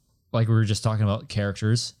those, like we were just talking about,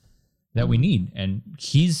 characters that we need. And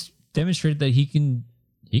he's demonstrated that he can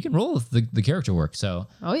he can roll with the character work. So,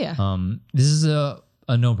 this is a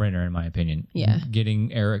no-brainer in my opinion. Yeah,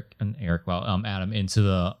 getting Adam into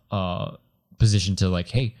the position to like,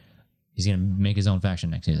 hey, he's gonna make his own faction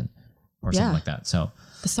next season or something like that. So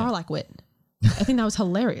the Sarlacc wit. I think that was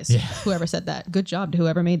hilarious. Whoever said that. Good job to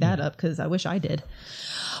whoever made that up, because I wish I did.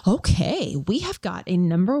 Okay, we have got a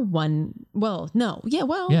number one. Number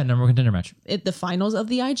one contender match. The finals of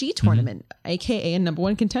the IG tournament, aka a number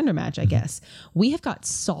one contender match, I guess. We have got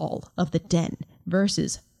Saul of the Den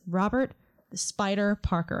versus Robert the Spider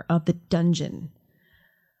Parker of the Dungeon.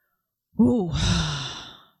 Ooh.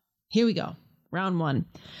 Here we go. Round one.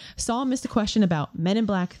 Saul missed a question about Men in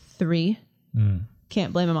Black 3.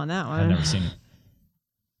 Can't blame him on that one. I've never seen it.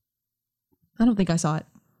 I don't think I saw it.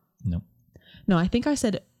 No, I think I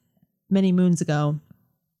said many moons ago,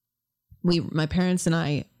 my parents and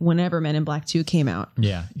I, whenever Men in Black 2 came out.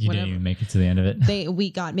 Yeah, didn't even make it to the end of it.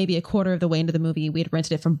 We got maybe a quarter of the way into the movie. We had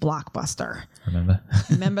rented it from Blockbuster.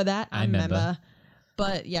 Remember that? I remember.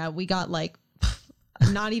 But yeah, we got like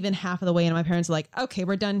not even half of the way, and my parents were like, okay,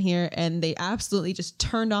 we're done here. And they absolutely just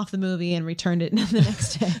turned off the movie and returned it the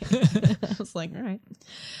next day. I was like, all right.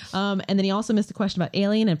 And then he also missed a question about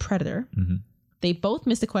Alien and Predator. They both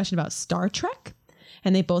missed a question about Star Trek,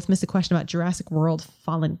 and they both missed a question about Jurassic World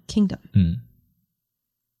Fallen Kingdom.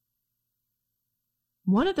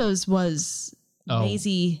 One of those was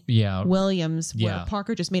Maisie Williams, where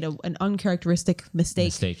Parker just made an uncharacteristic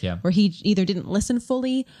mistake where he either didn't listen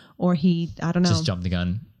fully or he, I don't know. Just jumped the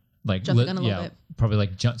gun. Jumped the gun a little bit. Probably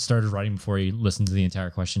started writing before he listened to the entire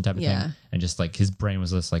question type of thing. And just like his brain was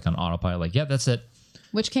just like on autopilot, like, yeah, that's it.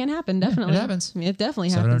 Which can happen, definitely. It happens. It definitely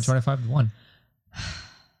happens. 725-1.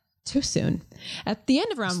 Too soon. At the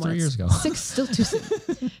end of round 1, 3 years ago. Still too soon.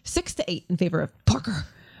 6-8 in favor of Parker.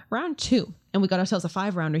 Round 2, and we got ourselves a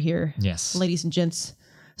 5-rounder here. Yes, ladies and gents.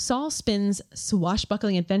 Saul spins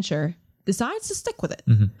swashbuckling adventure, decides to stick with it.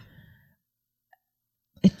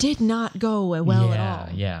 It did not go well at all.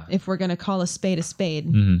 Yeah. If we're gonna call a spade,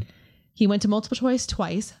 he went to multiple choice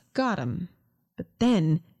twice, got him, but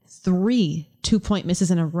then 3 2-point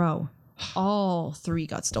misses in a row. All 3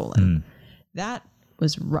 got stolen. That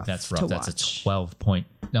was rough. That's rough. That's a 12-point.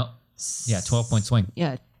 No, 12-point swing.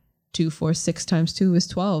 Yeah. 2, 4, 6 times 2 is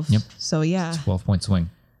 12. Yep. So yeah. 12-point swing.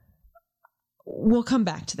 We'll come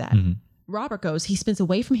back to that. Robert goes, he spins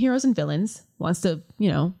away from heroes and villains, wants to,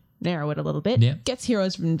 narrow it a little bit. Yep. Gets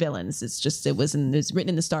heroes and villains. It's just, it was written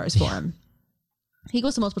in the stars for him. He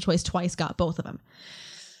goes to multiple choice twice, got both of them.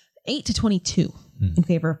 8-22 in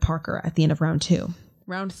favor of Parker at the end of round 2.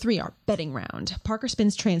 Round 3, our betting round. Parker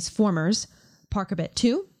spins Transformers. Parker bet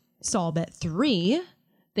 2. Saul bet 3.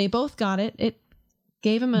 They both got it. It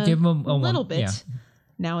gave him a little bit. Yeah.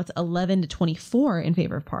 Now it's 11-24 in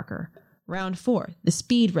favor of Parker. Round 4,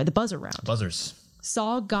 the buzzer round. Buzzers.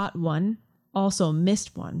 Saul got 1, also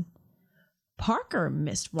missed 1. Parker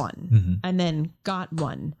missed 1, and then got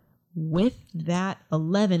 1. With that,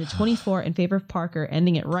 11-24 in favor of Parker,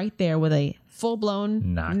 ending it right there with a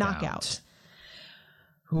full-blown knockout.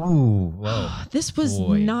 Ooh, whoa. This was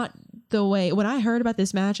not the way. When I heard about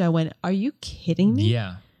this match, I went, are you kidding me?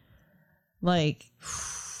 Yeah. Like,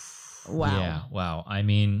 wow. Yeah, wow. I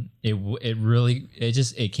mean,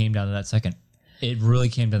 it came down to that second. It really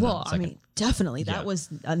came down to that second. I mean, definitely. That was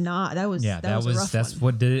a rough that's one.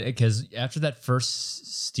 what did it, because after that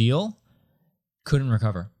first steal, couldn't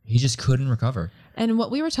recover. He just couldn't recover. And what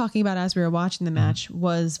we were talking about as we were watching the match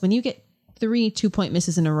was when you get 3 2-point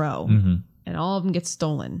misses in a row and all of them get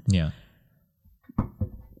stolen. Yeah.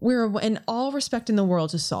 We're in all respect in the world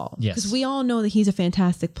to Saul. Yes. Because we all know that he's a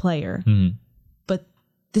fantastic player. But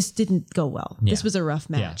this didn't go well. Yeah. This was a rough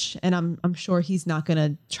match. And I'm sure he's not going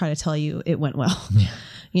to try to tell you it went well.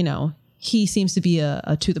 Yeah. He seems to be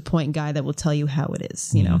a to the point guy that will tell you how it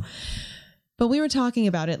is, you know. But we were talking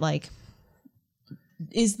about it like,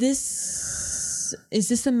 is this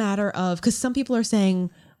a matter of, because some people are saying,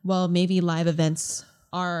 well, maybe live events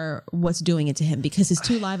are what's doing it to him, because his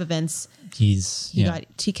 2 live events, he got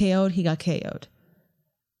TKO'd, he got KO'd.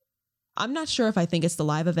 I'm not sure if I think it's the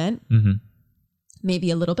live event.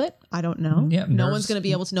 Maybe a little bit. I don't know. Yeah, no one's going to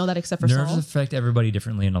be able to know that except for Saul. Nerves affect everybody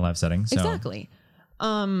differently in a live setting. So. Exactly.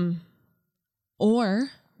 Or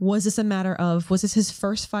was this a matter of, was this his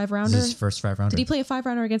first 5-rounder? This is his first 5-rounder. Did he play a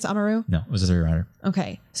 5-rounder against Amaru? No, it was a 3-rounder.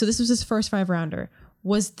 Okay. So this was his first 5-rounder.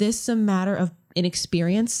 Was this a matter of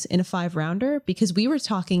inexperience in a 5-rounder? Because we were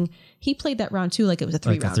talking, he played that round 2 like it was a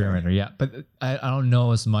 3-rounder. Like a 3-rounder, yeah. But I don't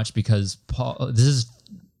know as much because this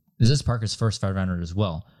is Parker's first 5-rounder as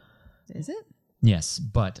well. Is it? Yes,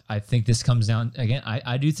 but I think this comes down again.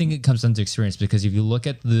 I do think it comes down to experience, because if you look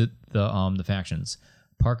at the factions,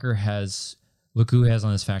 Parker has look who has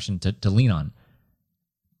on his faction to lean on.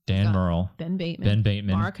 Dan Murrell, Ben Bateman,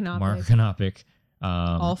 Mark Knopic,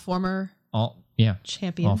 all former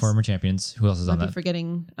champions. All former champions. Who else is on that?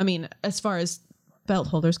 Forgetting. I mean, as far as belt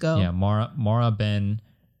holders go, yeah, Mara, Ben,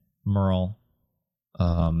 Murrell,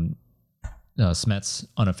 Smets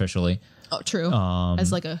unofficially. Oh, true.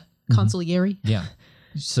 As like a consigliere. Yeah.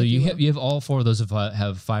 So you have all 4 of those have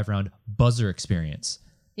 5-round buzzer experience.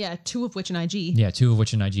 Yeah, 2 of which in IG. Yeah, 2 of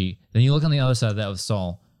which in IG. Then you look on the other side of that with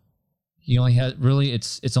Saul. He only has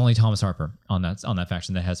it's only Thomas Harper on that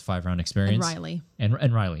faction that has 5-round experience. And Riley.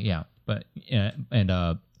 And Riley, yeah. But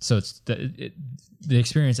so it's the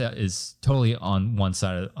experience is totally on one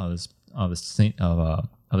side of this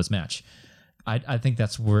match. I think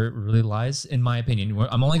that's where it really lies, in my opinion.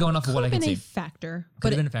 I'm only going off of what I can see. Could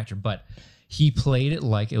have been a factor, but he played it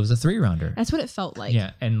like it was a 3-rounder. That's what it felt like.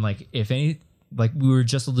 Yeah, and like we were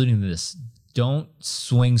just alluding to this, don't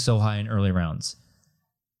swing so high in early rounds.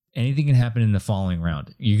 Anything can happen in the following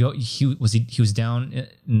round. He was down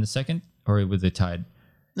in the second, or was it tied?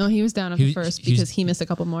 No, he was down in the first because he missed a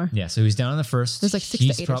couple more. Yeah, so he's down in the first. There's like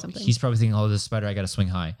 6 to 8 or something. He's probably thinking, "Oh, this spider, I got to swing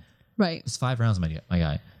high." Right. It's 5 rounds, my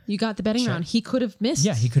guy. You got the betting round. He could have missed.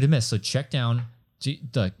 Yeah, he could have missed. So check down.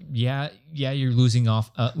 You're losing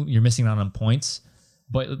off. You're missing out on points,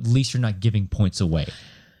 but at least you're not giving points away.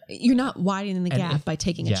 You're not widening the gap by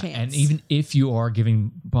taking a chance. And even if you are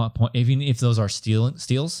giving, even if those are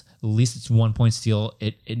steals, at least it's 1 point steal.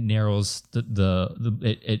 It narrows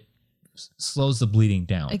it slows the bleeding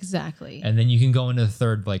down. Exactly. And then you can go into the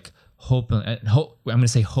third, like hope. I'm going to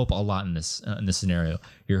say hope a lot in this scenario.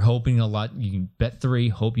 You're hoping a lot. You can bet 3,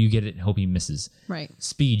 hope you get it, hope he misses. Right.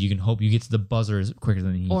 Speed, you can hope you get to the buzzers quicker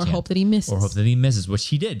than he can. Or hope that he misses. Which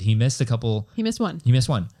he did. He missed a couple. He missed one.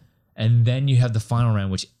 And then you have the final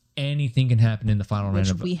round, which anything can happen in the final round.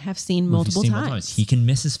 Which we have seen multiple times. He can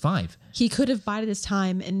miss his 5. He could have bided his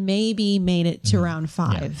time and maybe made it to round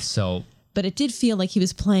 5. Yeah, so, but it did feel like he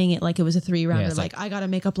was playing it like it was a 3-rounder. Yeah, like I got to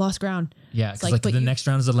make up lost ground. Yeah, because the next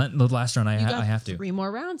round is the last round. I have to. 3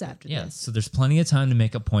 more rounds after this. Yeah, so there's plenty of time to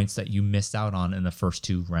make up points that you missed out on in the first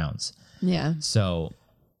 2 rounds. Yeah. So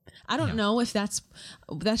I don't know if that's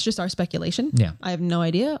just our speculation. Yeah. I have no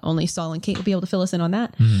idea. Only Saul and Kate will be able to fill us in on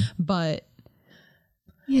that. Mm-hmm. But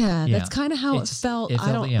yeah, that's kind of how it felt.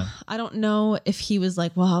 I don't know if he was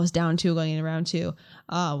like, well, I was down 2 going into round 2.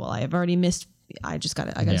 Well, I have already missed. I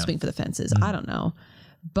got to swing for the fences. Mm-hmm. I don't know.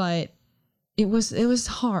 But it was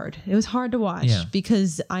hard. It was hard to watch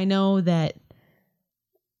because I know that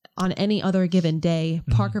on any other given day,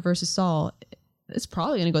 Parker versus Saul, it's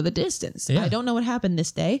probably going to go the distance. Yeah. I don't know what happened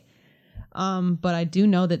this day. But I do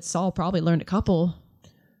know that Saul probably learned a couple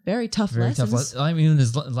very tough lessons. I mean,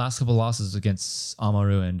 his last couple losses against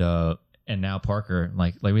Amaru and now Parker,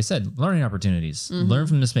 like we said, learning opportunities. Mm-hmm. Learn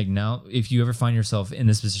from this mistake. Now, if you ever find yourself in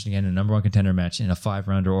this position again, in a number 1 contender match, in a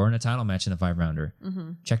 5-rounder, or in a title match in a 5-rounder,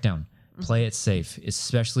 check down. Mm-hmm. Play it safe,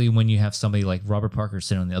 especially when you have somebody like Robert Parker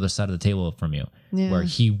sitting on the other side of the table from you, where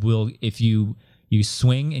he will, if you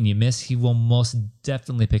swing and you miss, he will most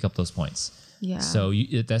definitely pick up those points. Yeah. So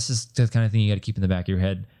that's just the kind of thing you got to keep in the back of your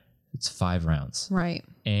head. It's 5 rounds. Right.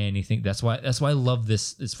 Anything. That's why I love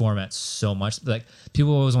this format so much. Like,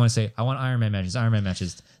 people always want to say, I want Iron Man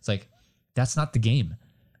matches. It's like, that's not the game.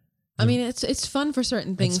 I mean, it's fun for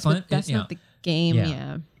certain things, but that's not the game.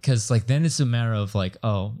 Yeah. Because then it's a matter of like,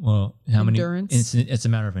 oh, well, how endurance. Many? It's a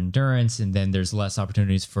matter of endurance, and then there's less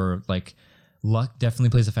opportunities for like luck.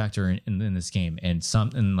 Definitely plays a factor in this game, and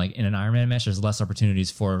like in an Iron Man match, there's less opportunities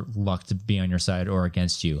for luck to be on your side or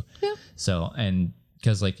against you. Yeah. So, and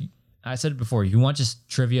because like I said it before, if you want just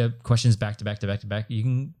trivia questions back to back to back to back, you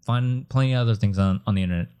can find plenty of other things on the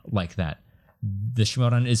internet like that. The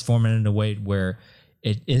Shimodan is formatted in a way where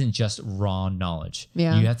it isn't just raw knowledge.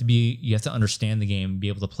 Yeah. You have to understand the game, be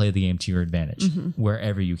able to play the game to your advantage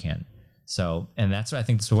wherever you can. So, and that's what I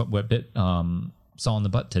think. That's what bit Saul in the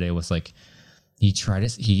butt today was like. He tried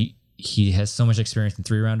it. He has so much experience in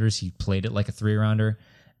 3-rounders. He played it like a 3-rounder,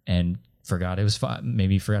 and forgot it was 5.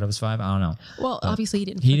 Maybe he forgot it was 5. I don't know. Well, obviously he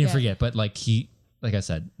didn't. He didn't forget, but like I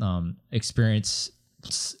said, experience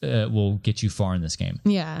will get you far in this game.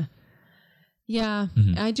 Yeah. Yeah,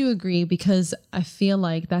 I do agree because I feel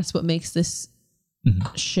like that's what makes this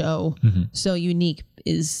show so unique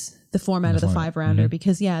is the format of the 5-rounder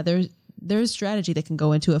because there's strategy that can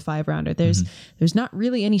go into a 5-rounder. There's not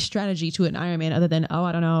really any strategy to an Iron Man other than,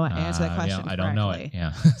 I don't know, answer that question correctly. I don't know it.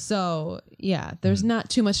 Yeah. So there's not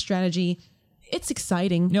too much strategy. It's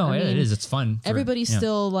exciting. No, it is. It's fun. Everybody's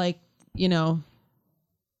still like,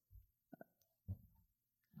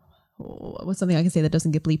 what's something I can say that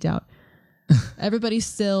doesn't get bleeped out? Everybody's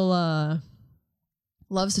still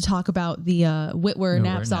loves to talk about the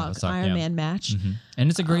Whitwer-Napzok Iron Man match. Mm-hmm. And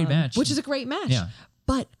it's a great match. Which is a great match. Yeah.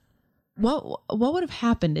 But what would have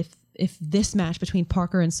happened if this match between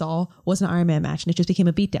Parker and Saul was an Iron Man match and it just became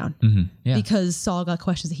a beatdown? Mm-hmm. Yeah. Because Saul got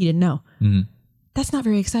questions that he didn't know. Mm-hmm. That's not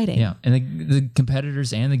very exciting. Yeah. And the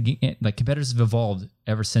competitors and the competitors have evolved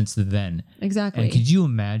ever since then. Exactly. And could you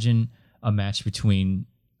imagine a match between,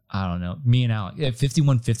 I don't know, me and Alec? If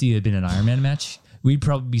 5150 had been an Iron Man match, we'd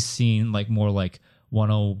probably be seeing like more like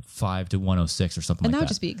 105 to 106 or something like that. And that would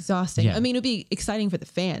just be exhausting. Yeah. I mean, it would be exciting for the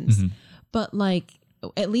fans, Mm-hmm. but like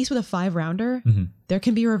at least with a 5-rounder, Mm-hmm. there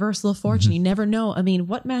can be a reversal of fortune. Mm-hmm. You never know. I mean,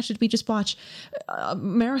 what match did we just watch?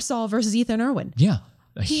 Marisol versus Ethan Irwin. Yeah.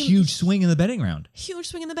 A huge swing in the betting round. Huge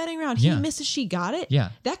swing in the betting round. Yeah. He misses, she got it. Yeah.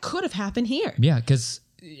 That could have happened here. Yeah, because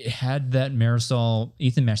had that Marisol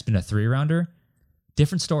Ethan match been a 3-rounder,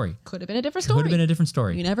 different story. Could have been a different story. Could have been a different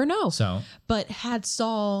story. You never know. So, but had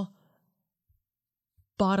Saul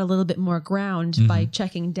bought a little bit more ground Mm-hmm. by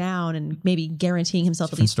checking down and maybe guaranteeing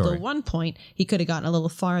himself at least the 1 point, he could have gotten a little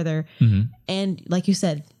farther. Mm-hmm. And like you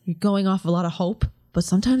said, you're going off a lot of hope, but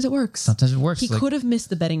sometimes it works. Sometimes it works. He could have missed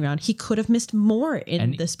the betting round. He could have missed more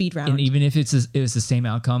in the speed round. And even if it was the same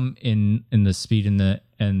outcome in the speed and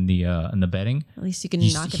the betting, at least you can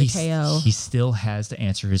knock it a KO. He still has to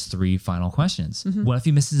answer his 3 final questions. Mm-hmm. What if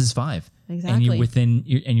he misses his 5? Exactly. And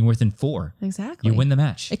you're within 4. Exactly. You win the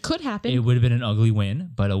match. It could happen. It would have been an ugly win,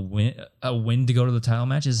 but a win to go to the title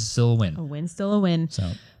match is still a win. A win's still a win. So,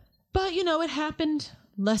 but it happened.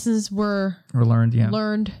 Lessons were learned. Yeah.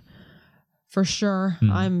 Learned. For sure.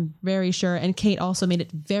 I'm very sure. And Kate also made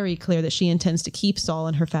it very clear that she intends to keep Saul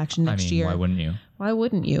in her faction next year. Why wouldn't you? Why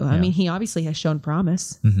wouldn't you? Yeah. I mean, he obviously has shown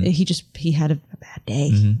promise. Mm-hmm. He had a bad day,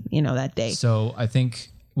 that day. So I think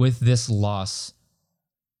with this loss,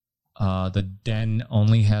 the Den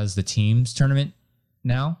only has the teams tournament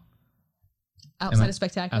now. Outside of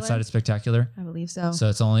Spectacular? Outside of Spectacular. I believe so. So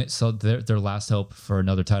it's only, their last hope for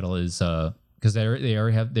another title is, because they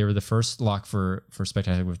were the first lock for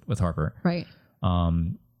Spectacular with Harper. Right.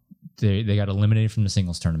 They got eliminated from the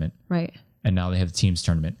singles tournament. Right. And now they have the teams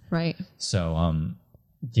tournament. Right. So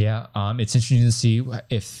it's interesting to see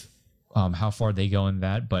if how far they go in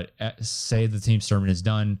that. But say the teams tournament is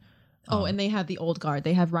done. And they have the old guard.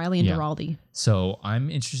 They have Riley and Duraldi. So I'm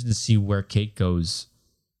interested to see where Kate goes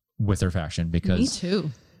with her faction, because me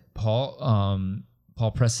too. Paul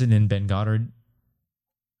Preston and Ben Goddard.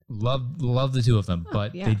 Love the two of them,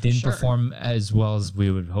 but they didn't perform as well as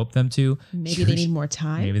we would hope them to. Maybe they need more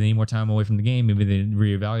time. Maybe they need more time away from the game. Maybe they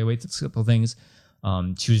reevaluate a couple of things.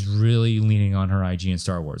 She was really leaning on her IG and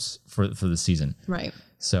Star Wars for the season. Right.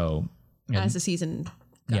 So as the season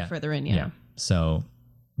got further in, yeah. So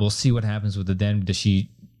we'll see what happens with the Den.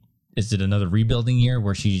 Is it another rebuilding year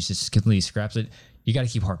where she just completely scraps it? You got to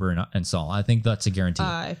keep Harper and Saul. I think that's a guarantee.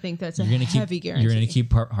 I think that's a heavy guarantee. You're going to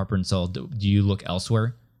keep Harper and Saul. Do you look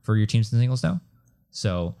elsewhere for your teams in singles now?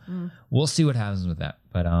 So we'll see what happens with that.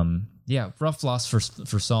 But rough loss for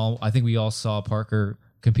Saul. I think we all saw Parker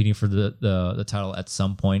competing for the title at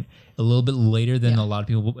some point, a little bit later than a lot of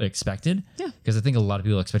people expected. Yeah, because I think a lot of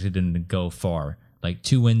people expected him to go far, like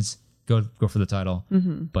 2 wins, go for the title.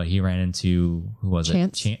 Mm-hmm. But he ran into, who was it?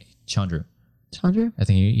 Chandru. Chandru? I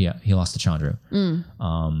think he lost to Chandru.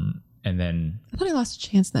 And then I thought he lost a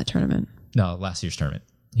chance in that tournament. No, last year's tournament.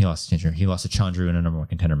 He lost to Chandru. He lost to Chandru in a number 1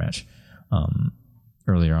 contender match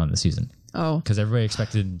earlier on in the season. Oh. Because everybody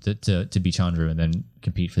expected to be Chandru and then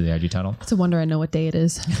compete for the IG title. It's a wonder I know what day it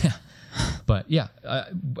is. But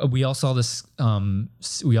we all saw this.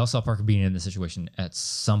 We all saw Parker being in this situation at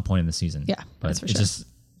some point in the season. Yeah, but that's for it sure. just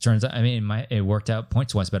turns out, I mean, it worked out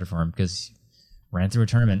points-wise better for him because he ran through a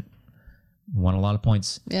tournament, won a lot of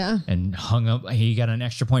points, and hung up. He got an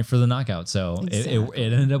extra point for the knockout, so it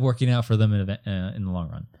ended up working out for them in the long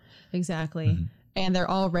run. Exactly, and they're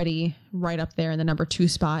already right up there in the number 2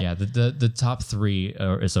 spot. Yeah, the top 3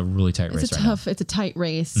 is a really tight race. It's a tight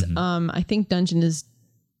race. I think Dungeon is.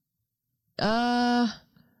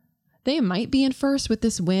 They might be in first with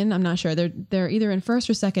this win. I'm not sure. They're either in first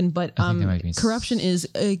or second, but Corruption is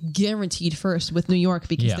a guaranteed first with New York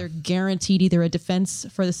because they're guaranteed either a defense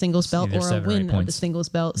for the singles belt or a win of the singles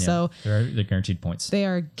belt. Yeah, so they're guaranteed points. They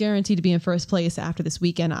are guaranteed to be in first place after this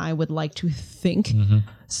weekend, I would like to think.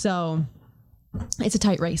 So it's a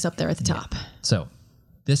tight race up there at the top. So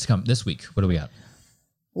this week, what do we got?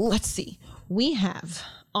 Let's see. We have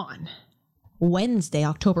on Wednesday,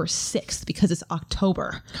 October 6th, because it's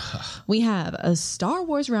October, we have a Star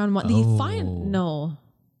Wars round 1. The final. No.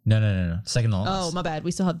 Second to last. Oh, my bad.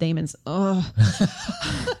 We still have Damon's. Oh.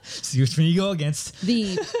 See which one you go against.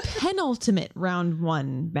 The penultimate round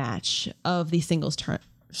 1 match of the singles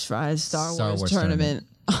Star Wars tournament.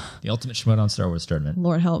 The ultimate Schmoedown Star Wars tournament.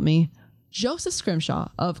 Lord help me. Joseph Scrimshaw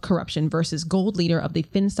of Corruption versus Gold Leader of the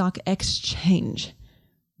Finstock Exchange.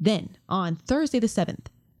 Then, on Thursday the 7th,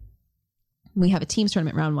 we have a teams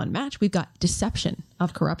tournament round 1 match. We've got Deception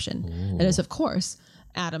of Corruption. Ooh. It is, of course,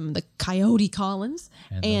 Adam the Coyote Collins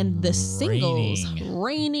and the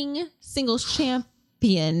reigning singles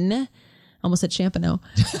champion. Almost said Champino.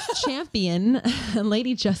 Champion,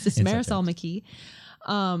 Lady Justice Marisol McKee.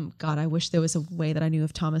 God, I wish there was a way that I knew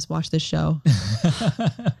if Thomas watched this show.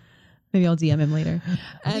 Maybe I'll DM him later.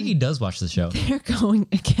 I think he does watch the show. They're going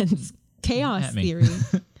against Chaos Theory.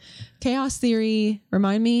 Chaos Theory,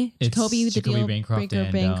 remind me? Jacoby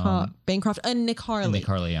Bancroft Bancroft and Nick Harley. Nick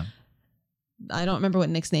Harley, yeah. I don't remember what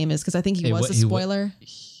Nick's name is because I think he was a spoiler.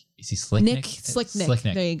 Is he Slick Nick? Slick Nick.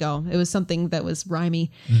 There you go. It was something that was rhymey.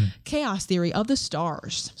 Chaos Theory of the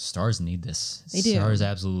Stars. Stars need this. They do. Stars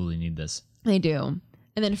absolutely need this. They do.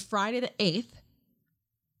 And then Friday the 8th,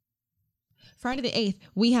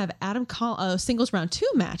 we have singles round 2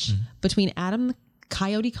 match between Adam the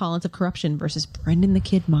Coyote Collins of Corruption versus Brendan the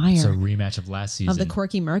Kid Meyer. It's a rematch of last season. Of the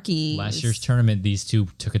Quirky Murky. Last year's tournament, these two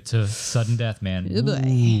took it to sudden death, man. Ooh, boy.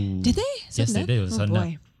 Did they? Yes, they did. It was sudden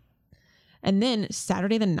death. And then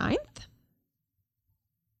Saturday the 9th,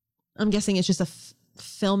 I'm guessing it's just a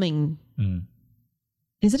filming.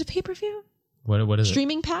 Is it a pay-per-view? What is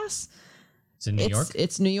Streaming pass? It's in New York?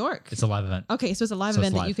 It's New York. It's a live event. Okay, so it's a live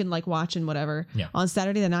event that you can like watch and whatever. Yeah. On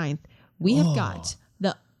Saturday the 9th, we have got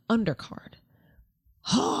the undercard.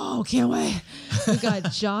 Oh, can't wait. We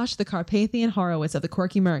got Josh the Carpathian Horowitz of the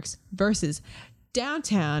Quirky Mercs versus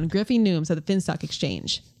Downtown Griffey Nooms of the Finstock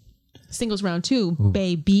Exchange. Singles round 2,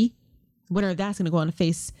 baby. Winner of that's going to go on to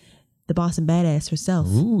face the Boston Badass herself.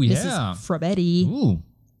 Ooh, yeah. Mrs. Frabetti. Ooh.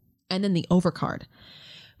 And then the overcard.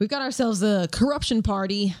 We've got ourselves a corruption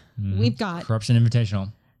party. We've got Corruption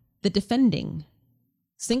Invitational. The defending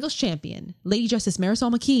singles champion, Lady Justice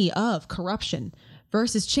Marisol McKee of Corruption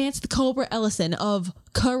versus Chance the Cobra Ellison of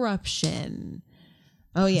Corruption.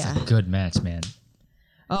 Oh, yeah. That's a good match, man.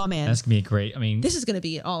 Oh, man. That's going to be great. I mean, this is going to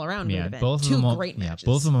be an all-around main event. Both Two of them great matches.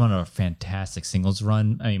 Both of them on a fantastic singles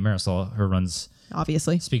run. I mean, Marisol, her runs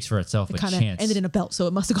obviously speaks for itself. It but kind of Chance ended in a belt, so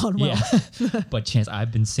it must have gone well. Yeah. But Chance,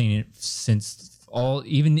 I've been saying it since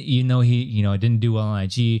even he didn't do well on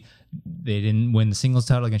IG. They didn't win the singles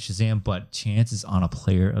title against Shazam, but Chance is on a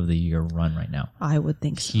Player of the Year run right now. I would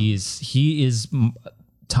think so. He is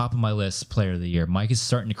top of my list, Player of the Year. Mike is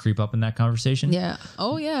starting to creep up in that conversation. Yeah.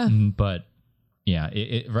 Oh yeah. But yeah,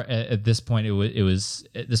 at this point it was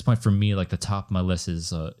at this point for me, like the top of my list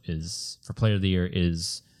is for Player of the Year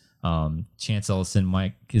is Chance Ellison.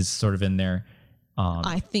 Mike is sort of in there.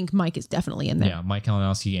 I think Mike is definitely in there. Yeah, Mike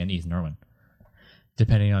Kalinowski and Ethan Irwin,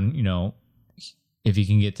 depending on if he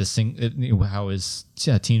can get to how his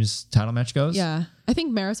team's title match goes. Yeah, I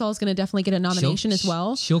think Marisol is going to definitely get a nomination as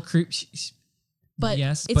well. She'll creep, but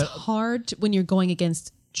it's hard when you're going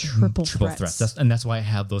against triple threats. That's why I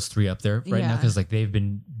have those three up there right now, because like they've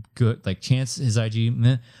been good. Like Chance, his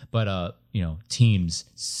IG, but teams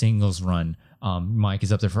singles run. Mike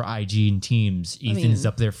is up there for IG and teams. Ethan is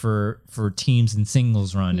up there for teams and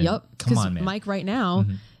singles run. Yep. Come on, man. Mike right now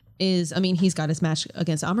is, he's got his match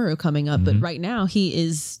against Amaru coming up, but right now he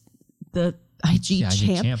is the IG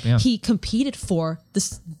champ. Yeah. He competed for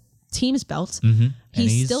the team's belt.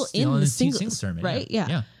 He's still in the singles tournament, right?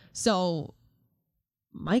 Yeah. So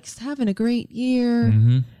Mike's having a great year.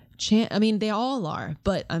 They all are,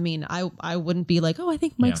 but I wouldn't be like, I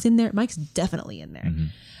think Mike's in there. Mike's definitely in there.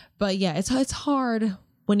 But yeah, it's hard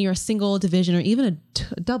when you're a single division or even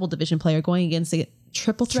a double division player going against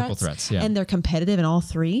triple threats, and they're competitive in all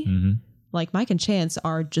three. Like Mike and Chance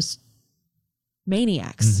are just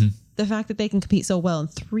maniacs. The fact that they can compete so well in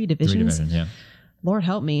three divisions, Lord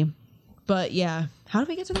help me. But yeah, how did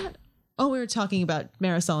we get to that? Oh, we were talking about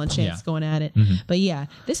Marisol and Chance going at it. But yeah,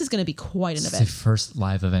 this is going to be quite an event. It's the first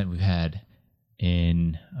live event we've had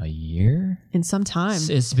in a year? In some time.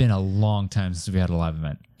 It's been a long time since we had a live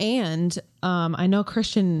event. And I know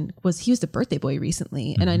Christian was the birthday boy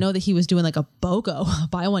recently. And I know that he was doing like a BOGO,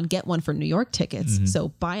 buy one, get one for New York tickets. So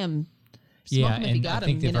buy them. Yeah, and I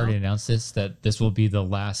think they've already announced that this will be the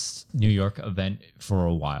last New York event for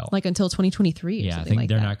a while. Like until 2023 or something like that. Yeah, I think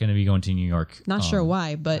they're not going to be going to New York. Not sure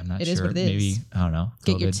why, but it is what it is. Maybe, I don't know.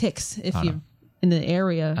 Get your ticks if you're in the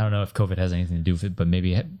area. I don't know if COVID has anything to do with it, but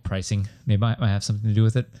maybe pricing might have something to do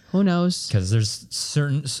with it. Who knows? Because there's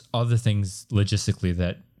certain other things logistically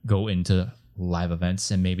that go into live events,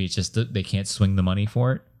 and maybe it's just that they can't swing the money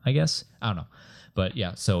for it, I guess. I don't know. But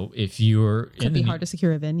yeah, so if you're could be hard to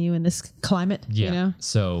secure a venue in this climate.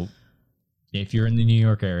 So if you're in the New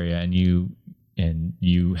York area and you and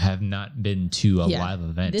you have not been to a live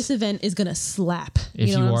event, this event is gonna slap.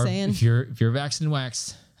 You know what I'm saying? If you're vaxxed and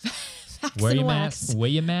waxed, wear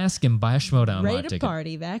your mask and buy a Schmoedown ready live to ticket.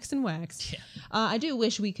 Party, vaxxed and waxed. Yeah. I do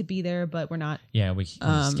wish we could be there, but we're not. Yeah, we're just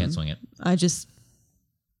canceling it. I don't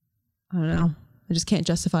know. I just can't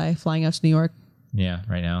justify flying out to New York. Yeah,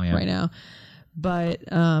 right now. But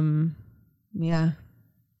yeah,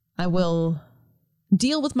 I will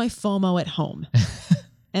deal with my FOMO at home.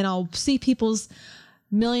 And I'll see people's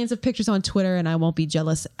millions of pictures on Twitter and I won't be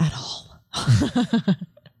jealous at all.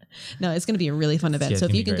 No, it's going to be a really fun event. So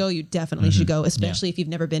if you can go, you definitely should go, especially if you've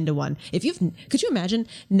never been to one. Could you imagine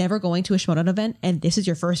never going to a Schmoedown event and this is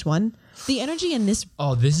your first one? The energy in this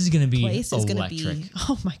this is going to be place electric. Is going to be,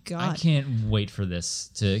 oh my God. I can't wait for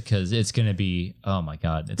this because it's going to be, oh my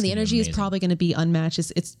God. The energy is probably going to be unmatched.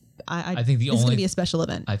 I think it's going to be a special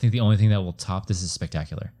event. I think the only thing that will top this is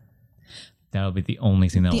Spectacular. That'll be the only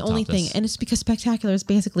thing that will top this. The only thing. And it's because Spectacular is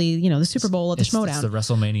basically, the Super Bowl of the Schmoedown. It's the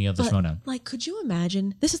WrestleMania of the Schmoedown. Like, could you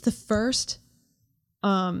imagine? This is the first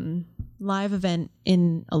live event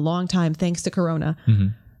in a long time, thanks to Corona. Mm-hmm.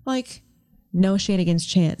 Like, no shade against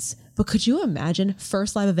Chance. But could you imagine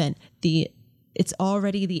first live event? The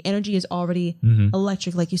energy is already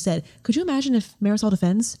electric, like you said. Could you imagine if Marisol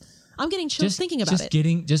defends? I'm getting chills thinking about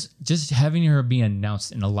it. Just having her be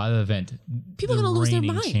announced in a live event. People are going to lose their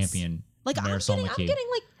minds. Champion. Like I'm getting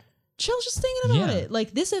like chills just thinking about it.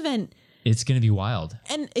 Like this event, it's going to be wild.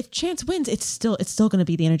 And if Chance wins, it's still going to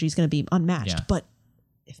be, the energy is going to be unmatched. Yeah. But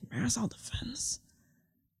if Marisol defends,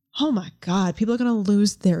 oh my God, people are going to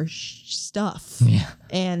lose their stuff. Yeah.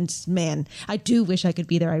 And man, I do wish I could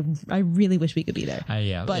be there. I really wish we could be there.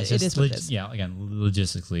 Yeah. But it is what it is. Yeah. Again,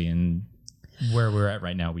 logistically and where we're at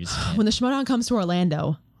right now, we just can't. When the Schmoedown comes to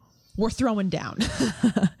Orlando, we're throwing down,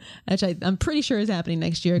 which I'm pretty sure is happening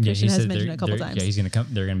next year. Christian has mentioned it a couple times. Yeah, he's going to come.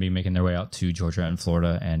 They're going to be making their way out to Georgia and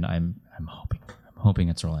Florida, and I'm hoping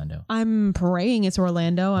it's Orlando. I'm praying it's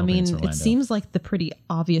Orlando. It seems like the pretty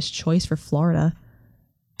obvious choice for Florida.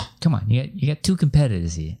 Come on, you got two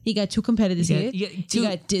competitors here. You got two competitors here. You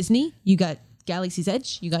got Disney. You got Galaxy's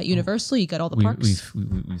Edge. You got Universal. You got all the parks.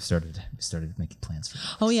 We've started making plans for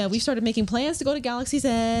that. Oh yeah, we started making plans to go to Galaxy's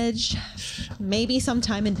Edge. Maybe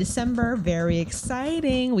sometime in December. Very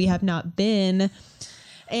exciting. We have not been,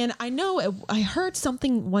 and I know I heard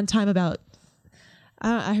something one time about.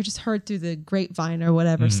 I just heard through the grapevine or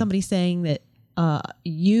whatever somebody saying that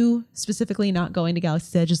you specifically not going to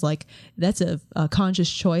Galaxy's Edge is like that's a conscious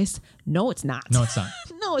choice. No, it's not. No, it's not.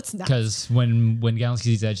 No, it's not. Because when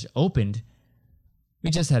Galaxy's Edge opened. We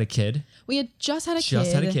just had a kid. We had just had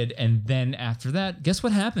a kid. And then after that, guess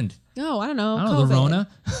what happened? Oh, I don't know. The Rona.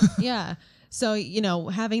 Yeah. So,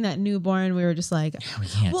 having that newborn, we were just like, we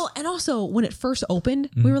can't. Well, and also when it first opened,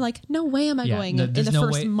 we were like, no way am I going in the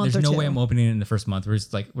first month or two. There's no way I'm opening it in the first month. We're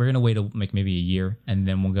just like, we're going to wait like maybe a year and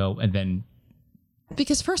then we'll go. And then.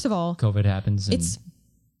 Because first of all, COVID happens. It's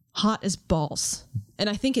hot as balls. And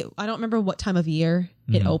I think I don't remember what time of year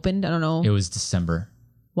it opened. I don't know. It was December.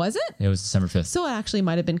 Was it? It was December 5th. So it actually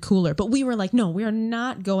might have been cooler. But we were like, no, we are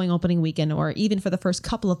not going opening weekend or even for the first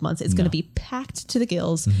couple of months. It's going to be packed to the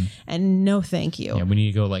gills. And no thank you. Yeah, we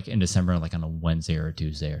need to go like in December, like on a Wednesday or a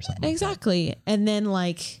Tuesday or something. Exactly. Like and then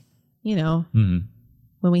like, when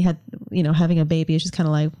we had, having a baby, it's just kind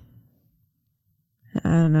of like, I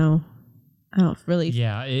don't know. I don't really.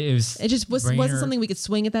 Yeah, it just wasn't something we could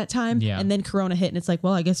swing at that time. Yeah. And then Corona hit and it's like,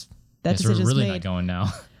 well, I guess that decision's we're really made. Not going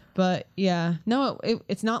now. But yeah, no,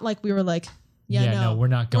 it's not like we were like, no, we're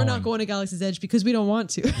not going. We're not going to Galaxy's Edge because we don't want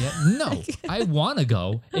to. Yeah, no, I want to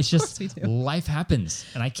go. It's just life happens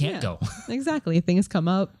and I can't go. Exactly. Things come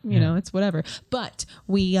up, you know, it's whatever. But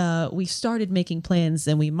we started making plans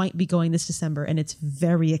and we might be going this December and it's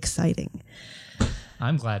very exciting.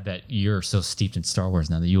 I'm glad that you're so steeped in Star Wars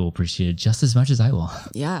now that you will appreciate it just as much as I will.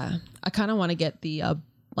 Yeah. I kind of want to get the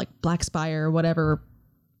like Black Spire or whatever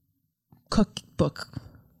cookbook.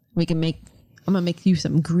 I'm gonna make you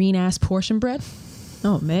some green ass portion bread.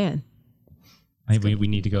 Oh man. We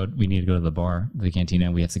need to go to the bar, the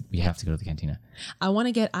cantina. We have to go to the cantina.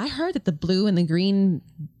 I heard that the blue and the green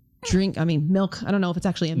milk. I don't know if it's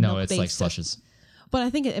actually a milk. No, it's like slushes. But I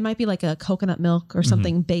think it might be like a coconut milk or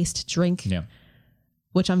something based drink. Yeah.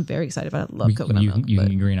 Which I'm very excited about. I love coconut milk. You can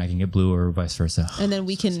get green, I can get blue, or vice versa. And then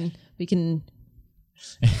we can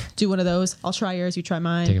do one of those. I'll try yours, you try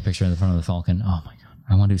mine. Take a picture in the front of the Falcon. Oh my god.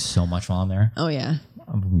 I want to do so much while I'm there. Oh yeah.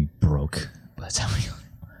 I'm gonna be broke by the time we go.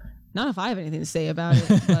 Not if I have anything to say about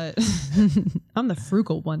it, but I'm the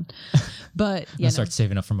frugal one. But yeah, start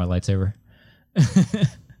saving up for my lightsaber.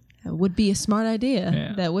 That would be a smart idea.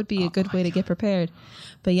 Yeah. That would be a good way to get prepared.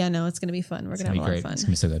 But yeah, no, it's going to be fun. We're going to have a lot of fun. It's going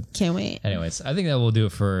to be so good. Can't wait. Anyways, I think that will do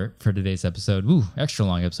it for today's episode. Ooh, extra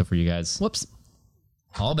long episode for you guys. Whoops.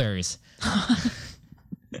 All berries.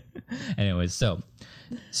 Anyways, so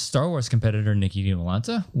Star Wars competitor Nikki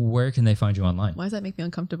DiMolanta, where can they find you online? Why does that make me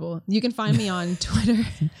uncomfortable? You can find me on Twitter.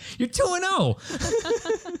 You're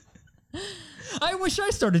 2-0. I wish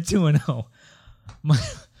I started 2-0.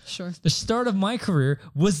 Sure. The start of my career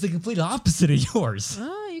was the complete opposite of yours.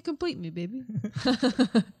 You complete me, baby.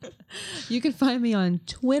 You can find me on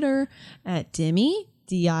Twitter at Dimmy,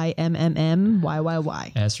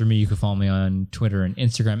 DIMMMYYY. As for me, you can follow me on Twitter and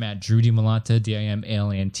Instagram at Drew DiMolanta,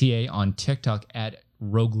 DIMALANTA, on TikTok at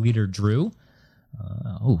Rogue Leader Drew.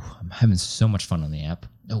 I'm having so much fun on the app.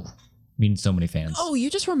 Meeting so many fans. Oh, you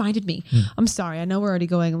just reminded me. I'm sorry. I know we're already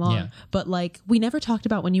going along, but like we never talked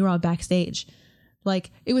about when you were on backstage.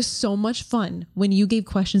 Like, it was so much fun when you gave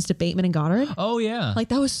questions to Bateman and Goddard. Oh, yeah. Like,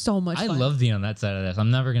 that was so much fun. I love being on that side of this.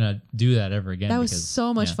 I'm never going to do that ever again. That was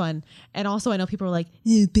so much fun. And also, I know people were like,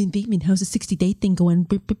 Ben Bateman, how's the 60-day thing going?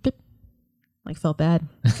 Beep, beep, beep. Like, felt bad.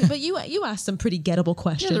 But you asked some pretty gettable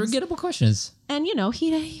questions. Yeah, they were gettable questions. And, you know,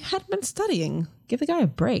 he had been studying. Give the guy a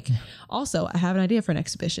break. Also, I have an idea for an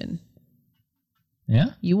exhibition.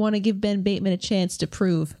 Yeah? You want to give Ben Bateman a chance to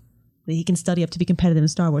prove that he can study up to be competitive in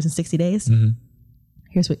Star Wars in 60 days? Mm-hmm.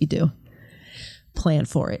 Here's what you do. Plan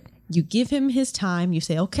for it. You give him his time. You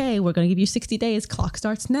say, okay, we're going to give you 60 days. Clock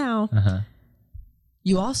starts now. Uh-huh.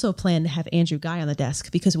 You also plan to have Andrew Guy on the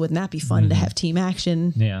desk because wouldn't that be fun to have team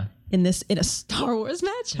action in a Star Wars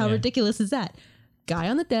match? How ridiculous is that? Guy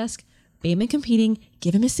on the desk, Bateman competing,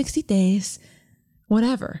 give him his 60 days,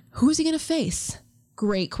 whatever. Who's he going to face?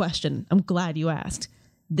 Great question. I'm glad you asked.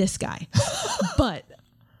 This guy. But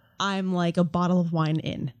I'm like a bottle of wine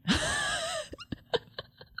in.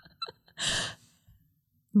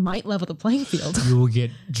 Might level the playing field. You will get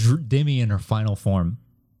Dimmy in her final form.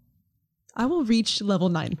 I will reach level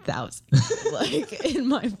 9,000. Like in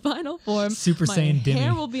my final form. Super Saiyan Dimmy. My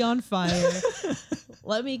hair will be on fire.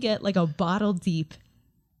 Let me get like a bottle deep.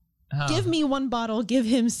 Give me one bottle. Give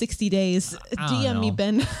him 60 days. DM me,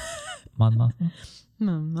 Ben. Mon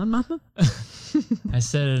Mothma? I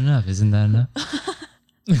said it enough. Isn't that enough?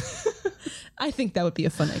 I think that would be a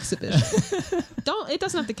fun exhibition. It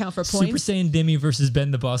doesn't have to count for points. Super Saiyan Dimmy versus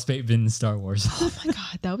Ben the Boss Bateman in Star Wars. Oh my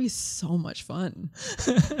God, that would be so much fun.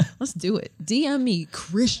 Let's do it. DM me,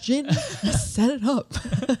 Christian. Set it up.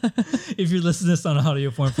 If you're listening to this on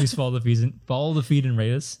audio form, please follow the feed and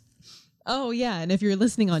rate us. Oh yeah, and if you're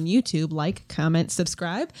listening on YouTube, like, comment,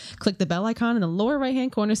 subscribe, click the bell icon in the lower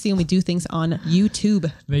right-hand corner, see when we do things on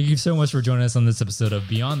YouTube. Thank you so much for joining us on this episode of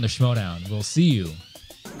Beyond the Schmodown. We'll see you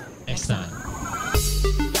next time.